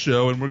on the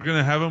show, and we're going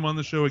to have him on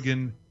the show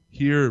again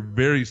here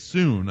very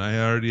soon. I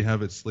already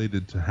have it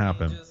slated to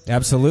happen.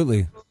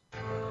 Absolutely.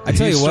 I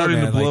tell you what, man, he's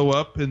starting to blow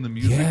up in the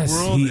music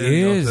world. He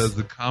is. He does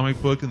the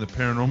comic book and the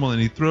paranormal,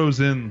 and he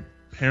throws in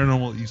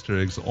paranormal Easter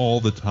eggs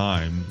all the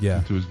time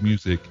into his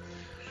music.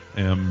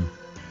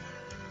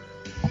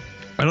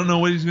 I don't know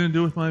what he's going to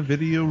do with my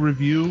video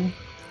review.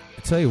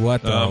 I tell you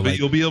what, though, but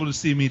you'll be able to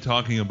see me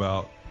talking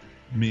about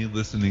me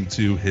listening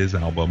to his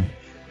album.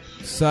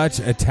 Such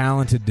a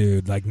talented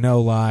dude, like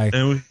no lie.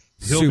 And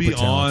he'll be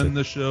talented. On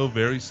the show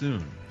very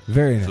soon.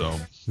 Very nice. So.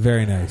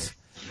 Very nice.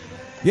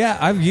 Yeah,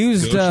 I've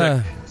used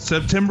check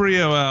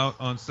Septembrio out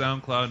on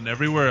SoundCloud and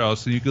everywhere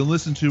else, and you can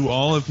listen to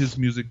all of his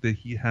music that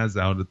he has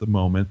out at the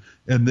moment.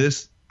 And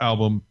this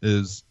album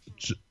is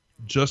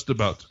just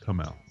about to come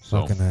out.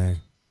 So. Fucking A.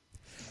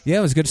 Yeah,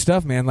 it was good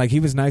stuff, man. Like, he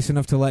was nice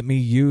enough to let me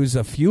use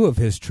a few of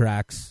his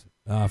tracks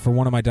for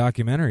one of my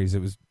documentaries. It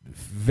was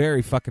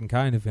very fucking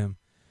kind of him.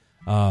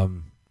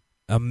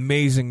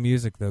 Amazing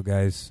music, though,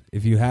 guys.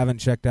 If you haven't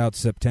checked out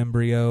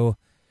Septembrio,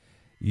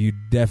 you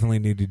definitely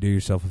need to do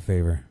yourself a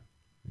favor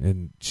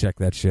and check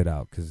that shit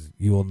out, because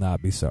you will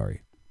not be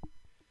sorry.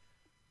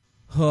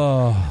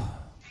 Oh.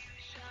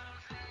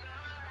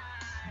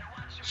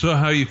 So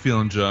how you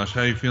feeling, Josh?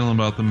 How you feeling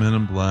about the Men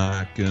in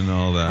Black and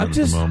all that at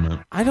the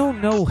moment? I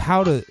don't know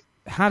how to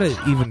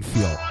even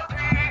feel.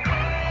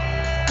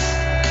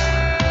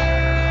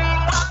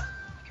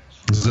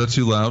 Is that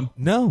too loud?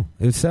 No,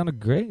 it sounded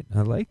great.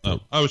 I liked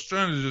it. I was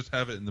trying to just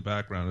have it in the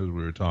background as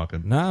we were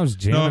talking. No, I was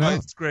jamming out.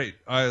 It's great.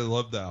 I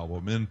love the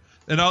album.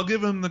 And I'll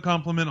give him the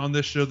compliment on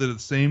this show that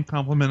it's the same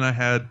compliment I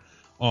had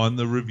on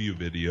the review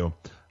video.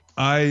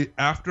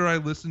 after I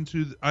listened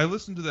to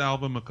the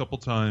album a couple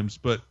times,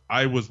 but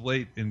I was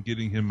late in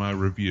getting him my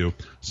review.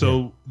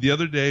 So the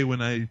other day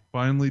when I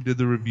finally did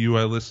the review,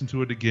 I listened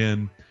to it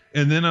again,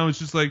 and then I was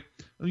just like,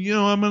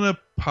 I'm gonna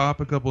pop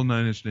a couple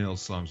Nine Inch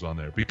Nails songs on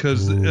there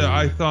because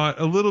I thought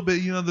a little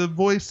bit, the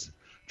voice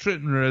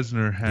Trent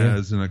Reznor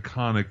has an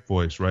iconic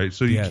voice, right?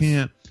 So you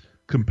can't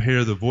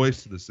compare the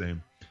voice to the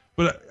same.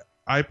 But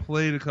I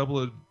played a couple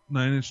of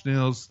Nine Inch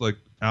Nails like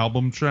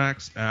album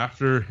tracks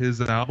after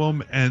his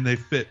album, and they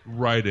fit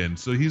right in.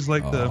 So he's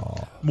like the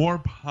more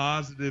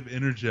positive,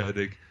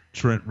 energetic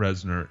Trent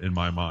Reznor in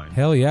my mind.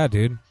 Hell yeah,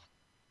 dude!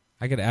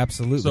 I could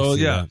absolutely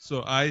see that.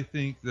 So I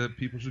think that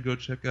people should go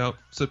check out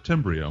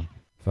Septembrio.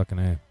 Fucking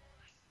A.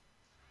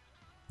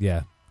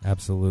 Yeah,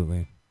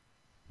 absolutely.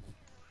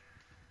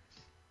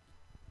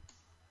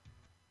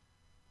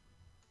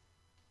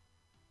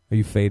 Are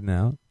you fading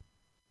out?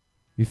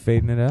 You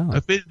fading it out? I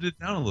faded it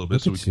down a little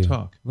bit so we can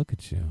talk. Look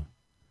at you.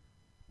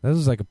 That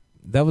was like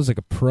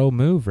a pro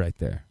move right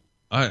there.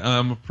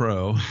 I'm a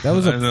pro. That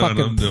was a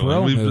fucking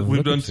pro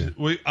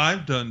move.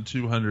 I've done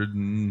 200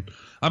 and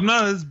I'm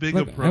not as big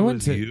a pro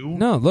as you.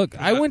 No, look,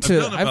 I went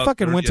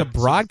to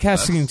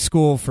broadcasting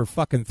school for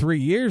fucking 3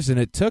 years, and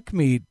it took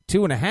me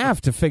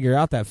 2.5 to figure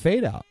out that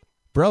fade out.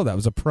 Bro, that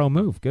was a pro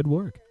move. Good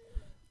work.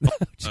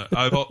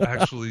 I've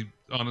actually,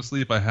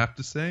 honestly, if I have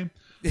to say,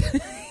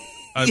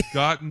 I've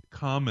gotten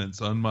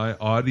comments on my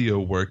audio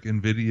work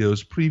and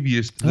videos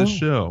previous to the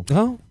show.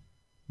 Oh,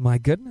 my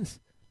goodness.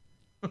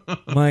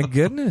 My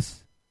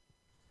goodness.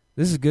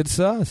 This is good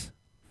sauce.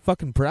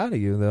 Fucking proud of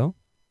you, though.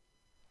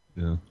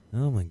 Yeah.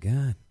 Oh, my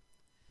God.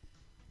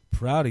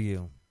 Proud of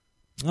you.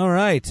 All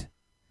right.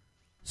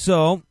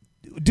 So,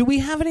 do we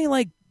have any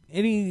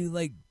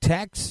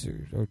texts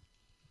or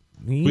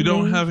we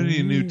don't have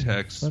any new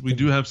texts. We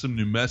do have some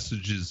new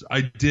messages.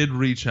 I did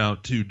reach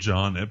out to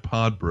John at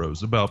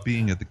Podbros about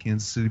being at the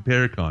Kansas City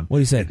Paracon. What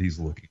did he say? And he's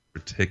looking for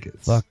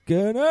tickets.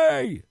 Fucking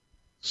A!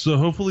 So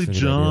hopefully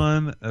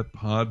John at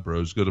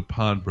Podbros, go to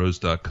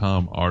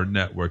podbros.com, our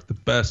network, the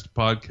best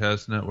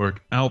podcast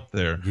network out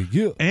there.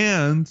 Yeah.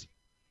 And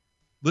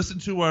listen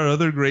to our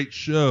other great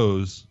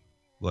shows,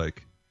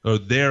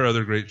 their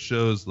other great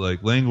shows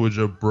like Language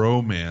of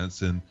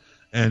Bromance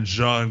and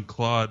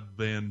Jean-Claude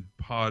Van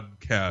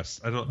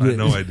Podcast. I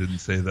know I didn't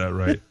say that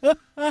right.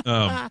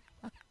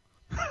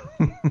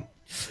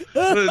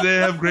 They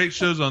have great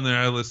shows on there.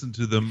 I listen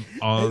to them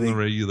on the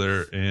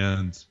regular,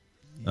 and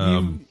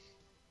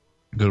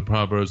go to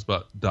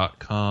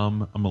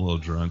podbros.com. I'm a little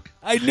drunk.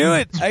 I knew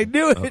it.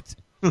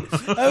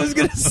 I was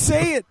going to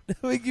say it.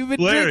 You've been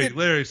drinking.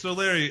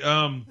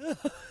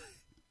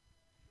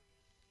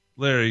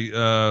 Larry,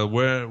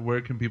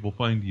 where can people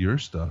find your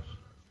stuff?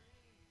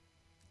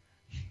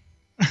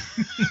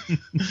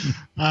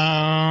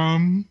 I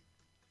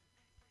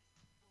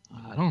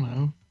don't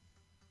know.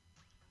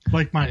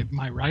 Like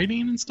my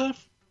writing and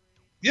stuff?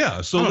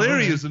 Yeah, so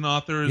Larry is an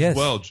author as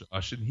well,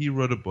 Josh, and he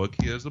wrote a book.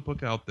 He has a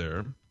book out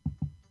there.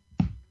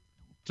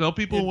 Tell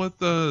people what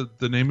the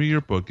name of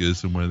your book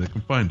is and where they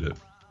can find it.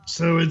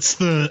 So it's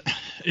the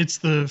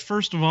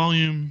first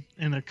volume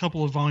and a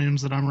couple of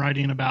volumes that I'm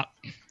writing about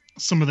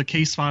some of the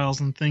case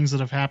files and things that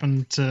have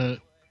happened to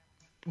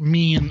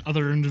me and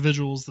other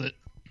individuals that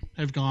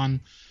have gone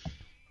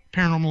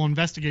paranormal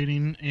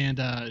investigating,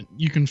 and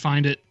you can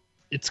find it.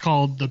 It's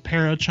called the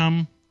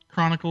Parachum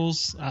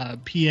Chronicles,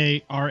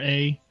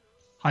 PARA-CHUM.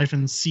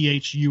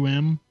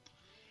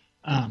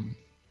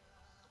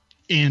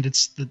 And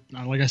it's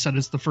like I said,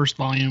 it's the first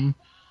volume.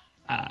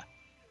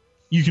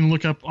 You can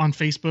look up on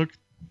Facebook,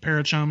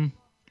 Parachum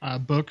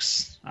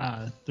Books.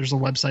 There's a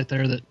website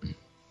there that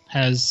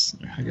has,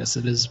 I guess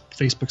it is,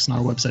 Facebook's not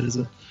a website, is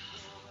it?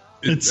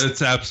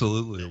 It's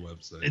absolutely a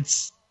website.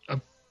 It's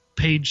a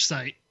page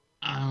site.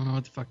 I don't know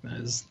what the fuck that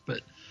is,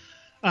 but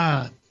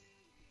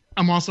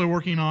I'm also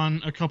working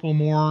on a couple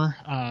more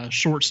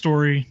short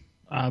story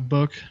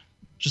book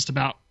just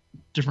about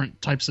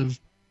different types of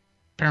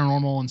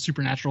paranormal and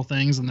supernatural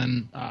things, and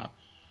then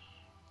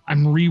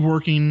I'm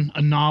reworking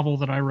a novel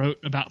that I wrote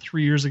about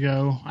 3 years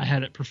ago. I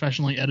had it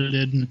professionally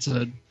edited, and it's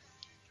a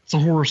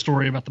horror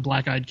story about the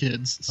Black-Eyed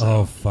Kids. So.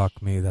 Oh,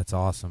 fuck me. That's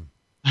awesome.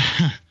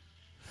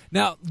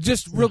 Now,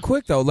 just real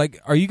quick, though,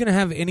 are you going to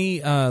have any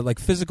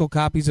physical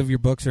copies of your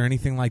books or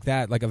anything like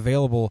that,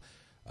 available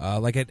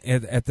at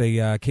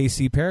the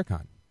KC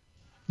Paracon?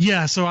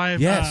 Yeah, so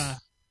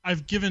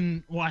I've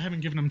given, I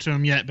haven't given them to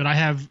him yet, but I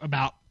have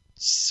about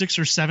 6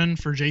 or 7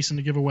 for Jason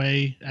to give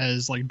away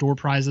as door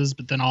prizes,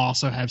 but then I'll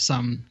also have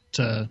some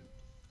to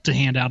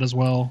hand out as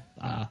well.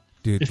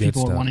 Dude, if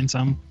people are wanting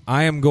some.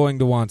 I am going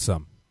to want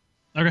some.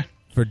 Okay.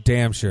 For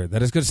damn sure.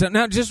 That is good stuff.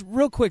 Now, just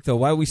real quick, though,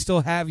 while we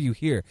still have you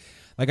here,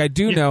 I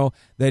do know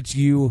that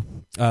you're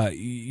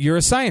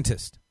a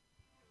scientist.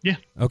 Yeah.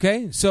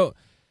 Okay? So,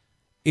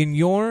 in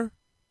your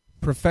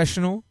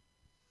professional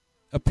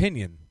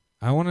opinion,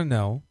 I want to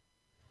know,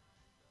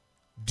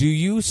 do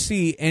you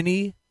see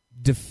any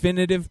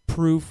definitive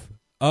proof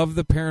of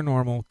the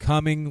paranormal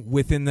coming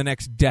within the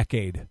next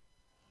decade?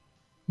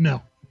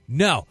 No.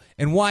 No.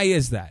 And why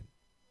is that?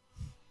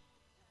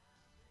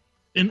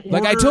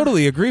 I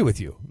totally agree with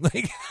you.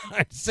 Like,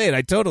 I say it,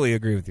 I totally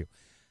agree with you.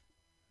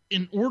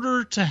 In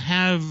order to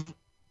have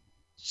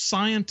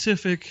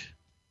scientific,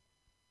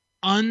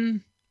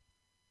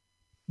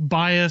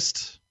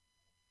 unbiased,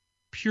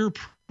 pure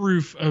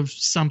proof of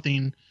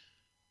something,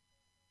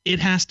 it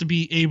has to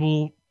be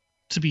able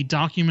to be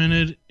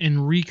documented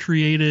and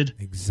recreated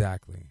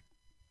exactly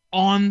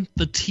on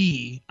the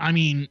T. I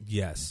mean,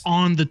 yes,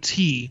 on the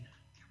T,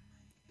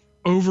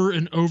 over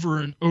and over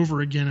and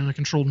over again in a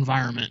controlled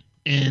environment.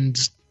 And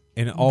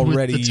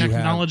already with the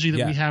technology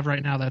that we have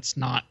right now, that's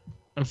not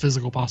a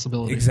physical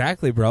possibility.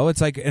 Exactly, bro.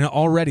 It's like, and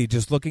already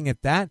just looking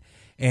at that,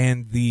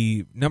 and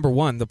the number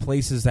one, the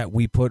places that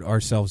we put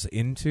ourselves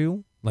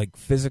into, like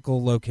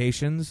physical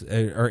locations,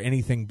 are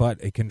anything but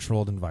a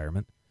controlled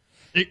environment.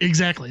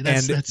 Exactly.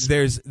 That's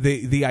there's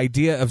the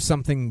idea of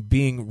something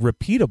being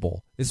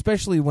repeatable,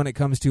 especially when it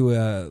comes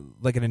to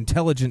like an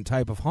intelligent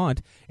type of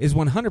haunt, is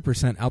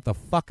 100% out the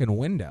fucking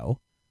window.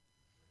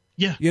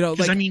 Yeah, you know,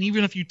 because like, I mean,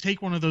 even if you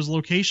take one of those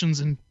locations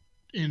and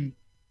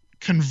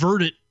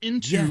convert it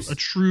into a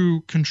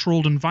true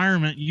controlled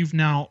environment, you've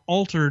now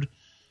altered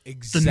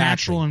the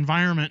natural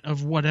environment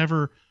of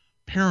whatever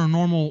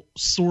paranormal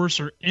source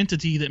or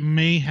entity that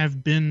may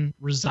have been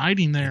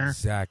residing there.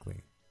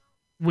 Exactly.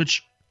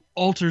 Which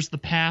alters the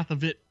path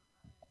of it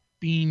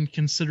being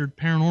considered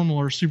paranormal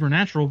or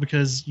supernatural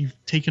because you've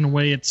taken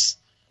away its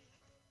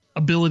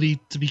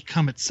ability to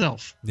become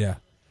itself. Yeah.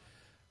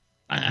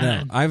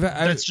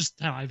 That's just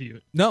how I view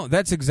it. No,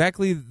 that's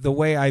exactly the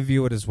way I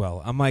view it as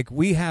well. I'm like,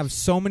 we have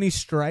so many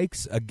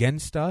strikes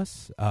against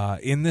us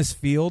in this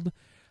field.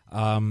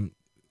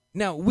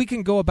 Now, we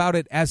can go about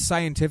it as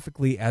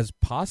scientifically as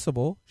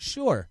possible.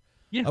 Sure.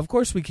 Yeah. Of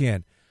course we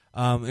can.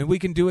 And we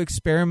can do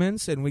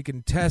experiments and we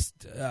can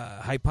test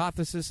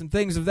hypotheses and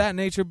things of that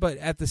nature. But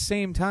at the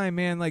same time,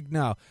 man, like,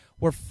 no,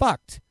 we're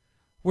fucked.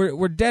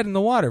 We're dead in the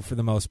water for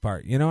the most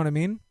part. You know what I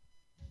mean?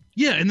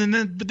 Yeah,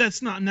 and but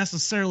that's not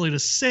necessarily to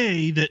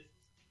say that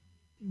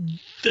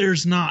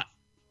there's not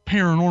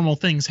paranormal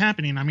things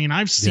happening. I mean,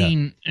 I've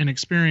seen and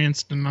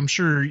experienced, and I'm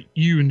sure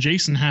you and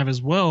Jason have as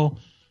well,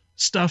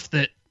 stuff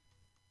that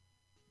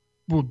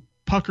will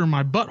pucker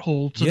my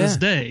butthole to this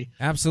day.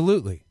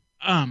 Absolutely.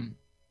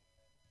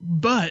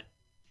 But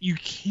you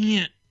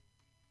can't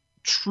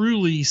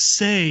truly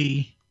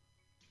say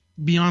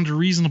beyond a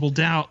reasonable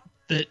doubt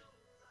that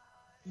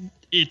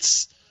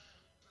it's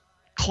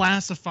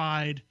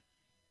classified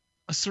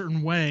a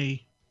certain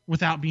way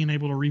without being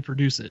able to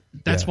reproduce it.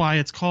 That's why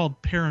it's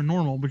called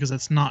paranormal, because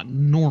it's not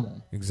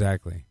normal.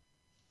 Exactly.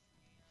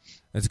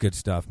 That's good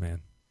stuff, man.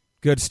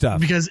 Good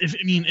stuff. Because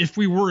if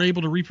we were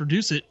able to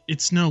reproduce it,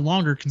 it's no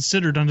longer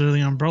considered under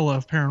the umbrella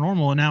of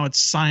paranormal, and now it's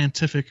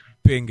scientific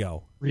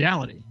bingo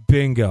reality.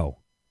 Bingo.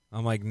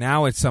 I'm like,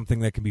 now it's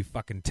something that can be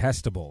fucking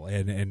testable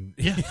and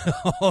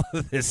all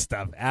of this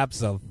stuff.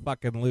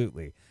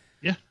 Absolutely.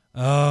 Yeah.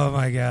 Oh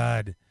my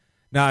God.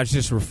 No, it's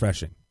just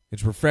refreshing.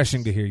 It's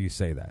refreshing to hear you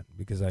say that,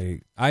 because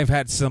I've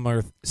had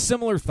similar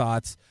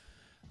thoughts.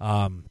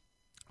 But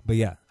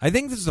yeah, I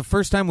think this is the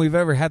first time we've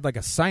ever had like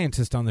a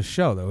scientist on the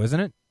show, though, isn't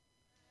it?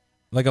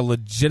 Like a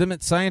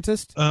legitimate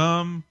scientist?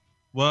 Well,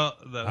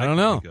 I don't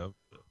know.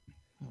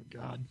 Oh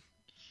God,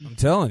 I'm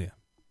telling you,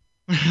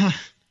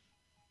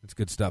 it's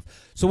good stuff.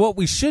 So what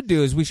we should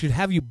do is we should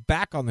have you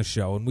back on the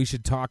show, and we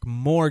should talk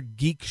more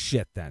geek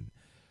shit then.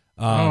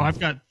 I've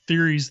got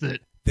theories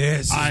that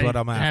this is what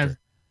I'm after. Have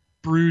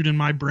brewed in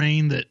my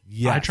brain that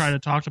I try to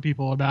talk to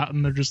people about,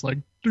 and they're just like,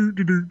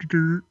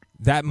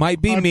 that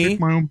might be me.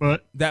 My own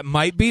butt. That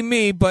might be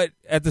me, but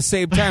at the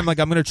same time, like,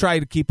 I'm going to try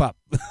to keep up.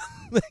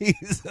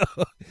 So,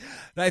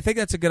 I think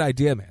that's a good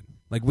idea, man.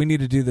 Like, we need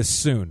to do this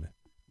soon.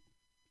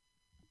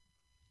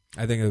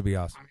 I think it would be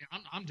awesome. I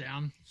mean, I'm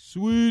down.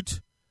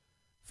 Sweet.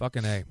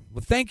 Fucking A.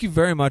 Well, thank you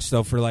very much,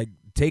 though, for like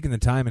taking the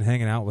time and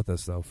hanging out with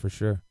us, though, for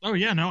sure. Oh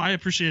yeah, no, I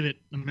appreciate it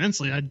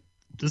immensely.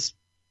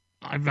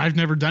 I've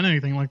never done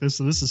anything like this,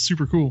 so this is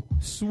super cool.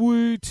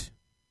 Sweet.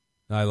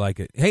 I like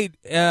it. Hey,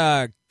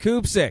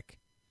 Koopsik.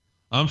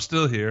 I'm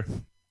still here.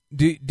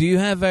 Do you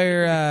have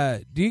our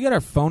do you get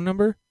our phone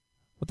number?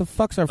 What the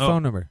fuck's our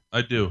phone number?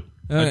 I do.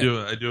 Okay.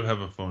 I do have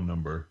a phone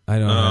number. I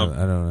don't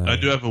know. I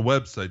do have a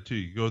website too.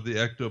 You go to the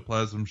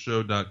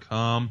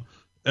ectoplasmshow.com.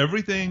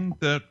 Everything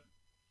that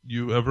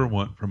you ever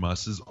want from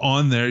us is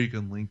on there. You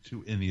can link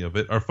to any of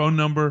it. Our phone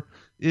number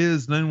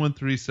is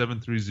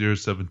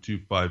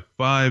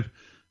 913-730-7255.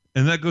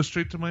 And that goes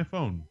straight to my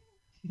phone.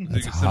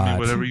 That's you can send me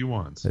whatever you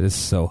want. It is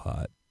so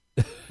hot.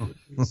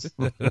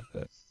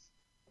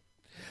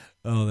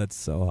 Oh, that's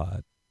so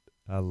hot.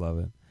 I love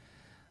it.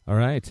 All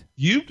right.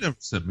 You've never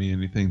sent me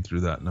anything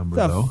through that number,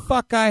 though.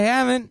 Fuck, I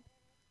haven't.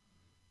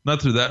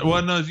 Not through that.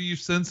 Well, no, you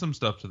send some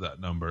stuff to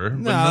that number.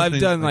 No, I've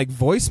done like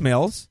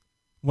voicemails.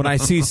 When I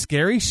see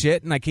scary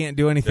shit and I can't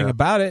do anything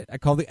about it, I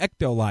call the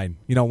Ecto line.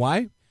 You know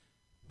why?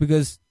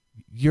 Because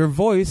your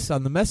voice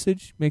on the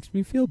message makes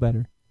me feel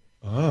better.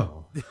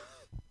 Oh.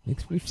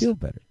 Makes me feel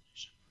better.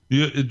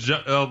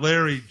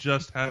 Larry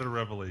just had a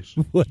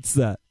revelation. What's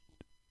that?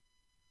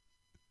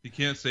 You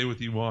can't say what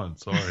you want.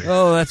 Sorry.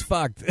 Oh, that's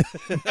fucked.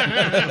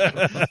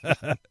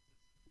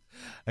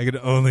 I can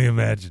only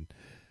imagine.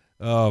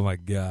 Oh my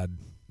God!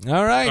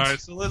 All right, all right.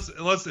 So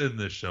let's end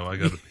this show. I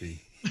gotta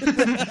pee.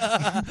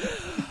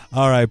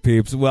 All right,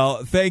 peeps.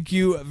 Well, thank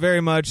you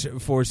very much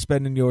for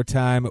spending your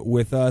time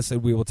with us,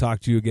 and we will talk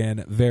to you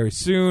again very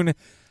soon.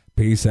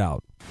 Peace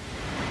out.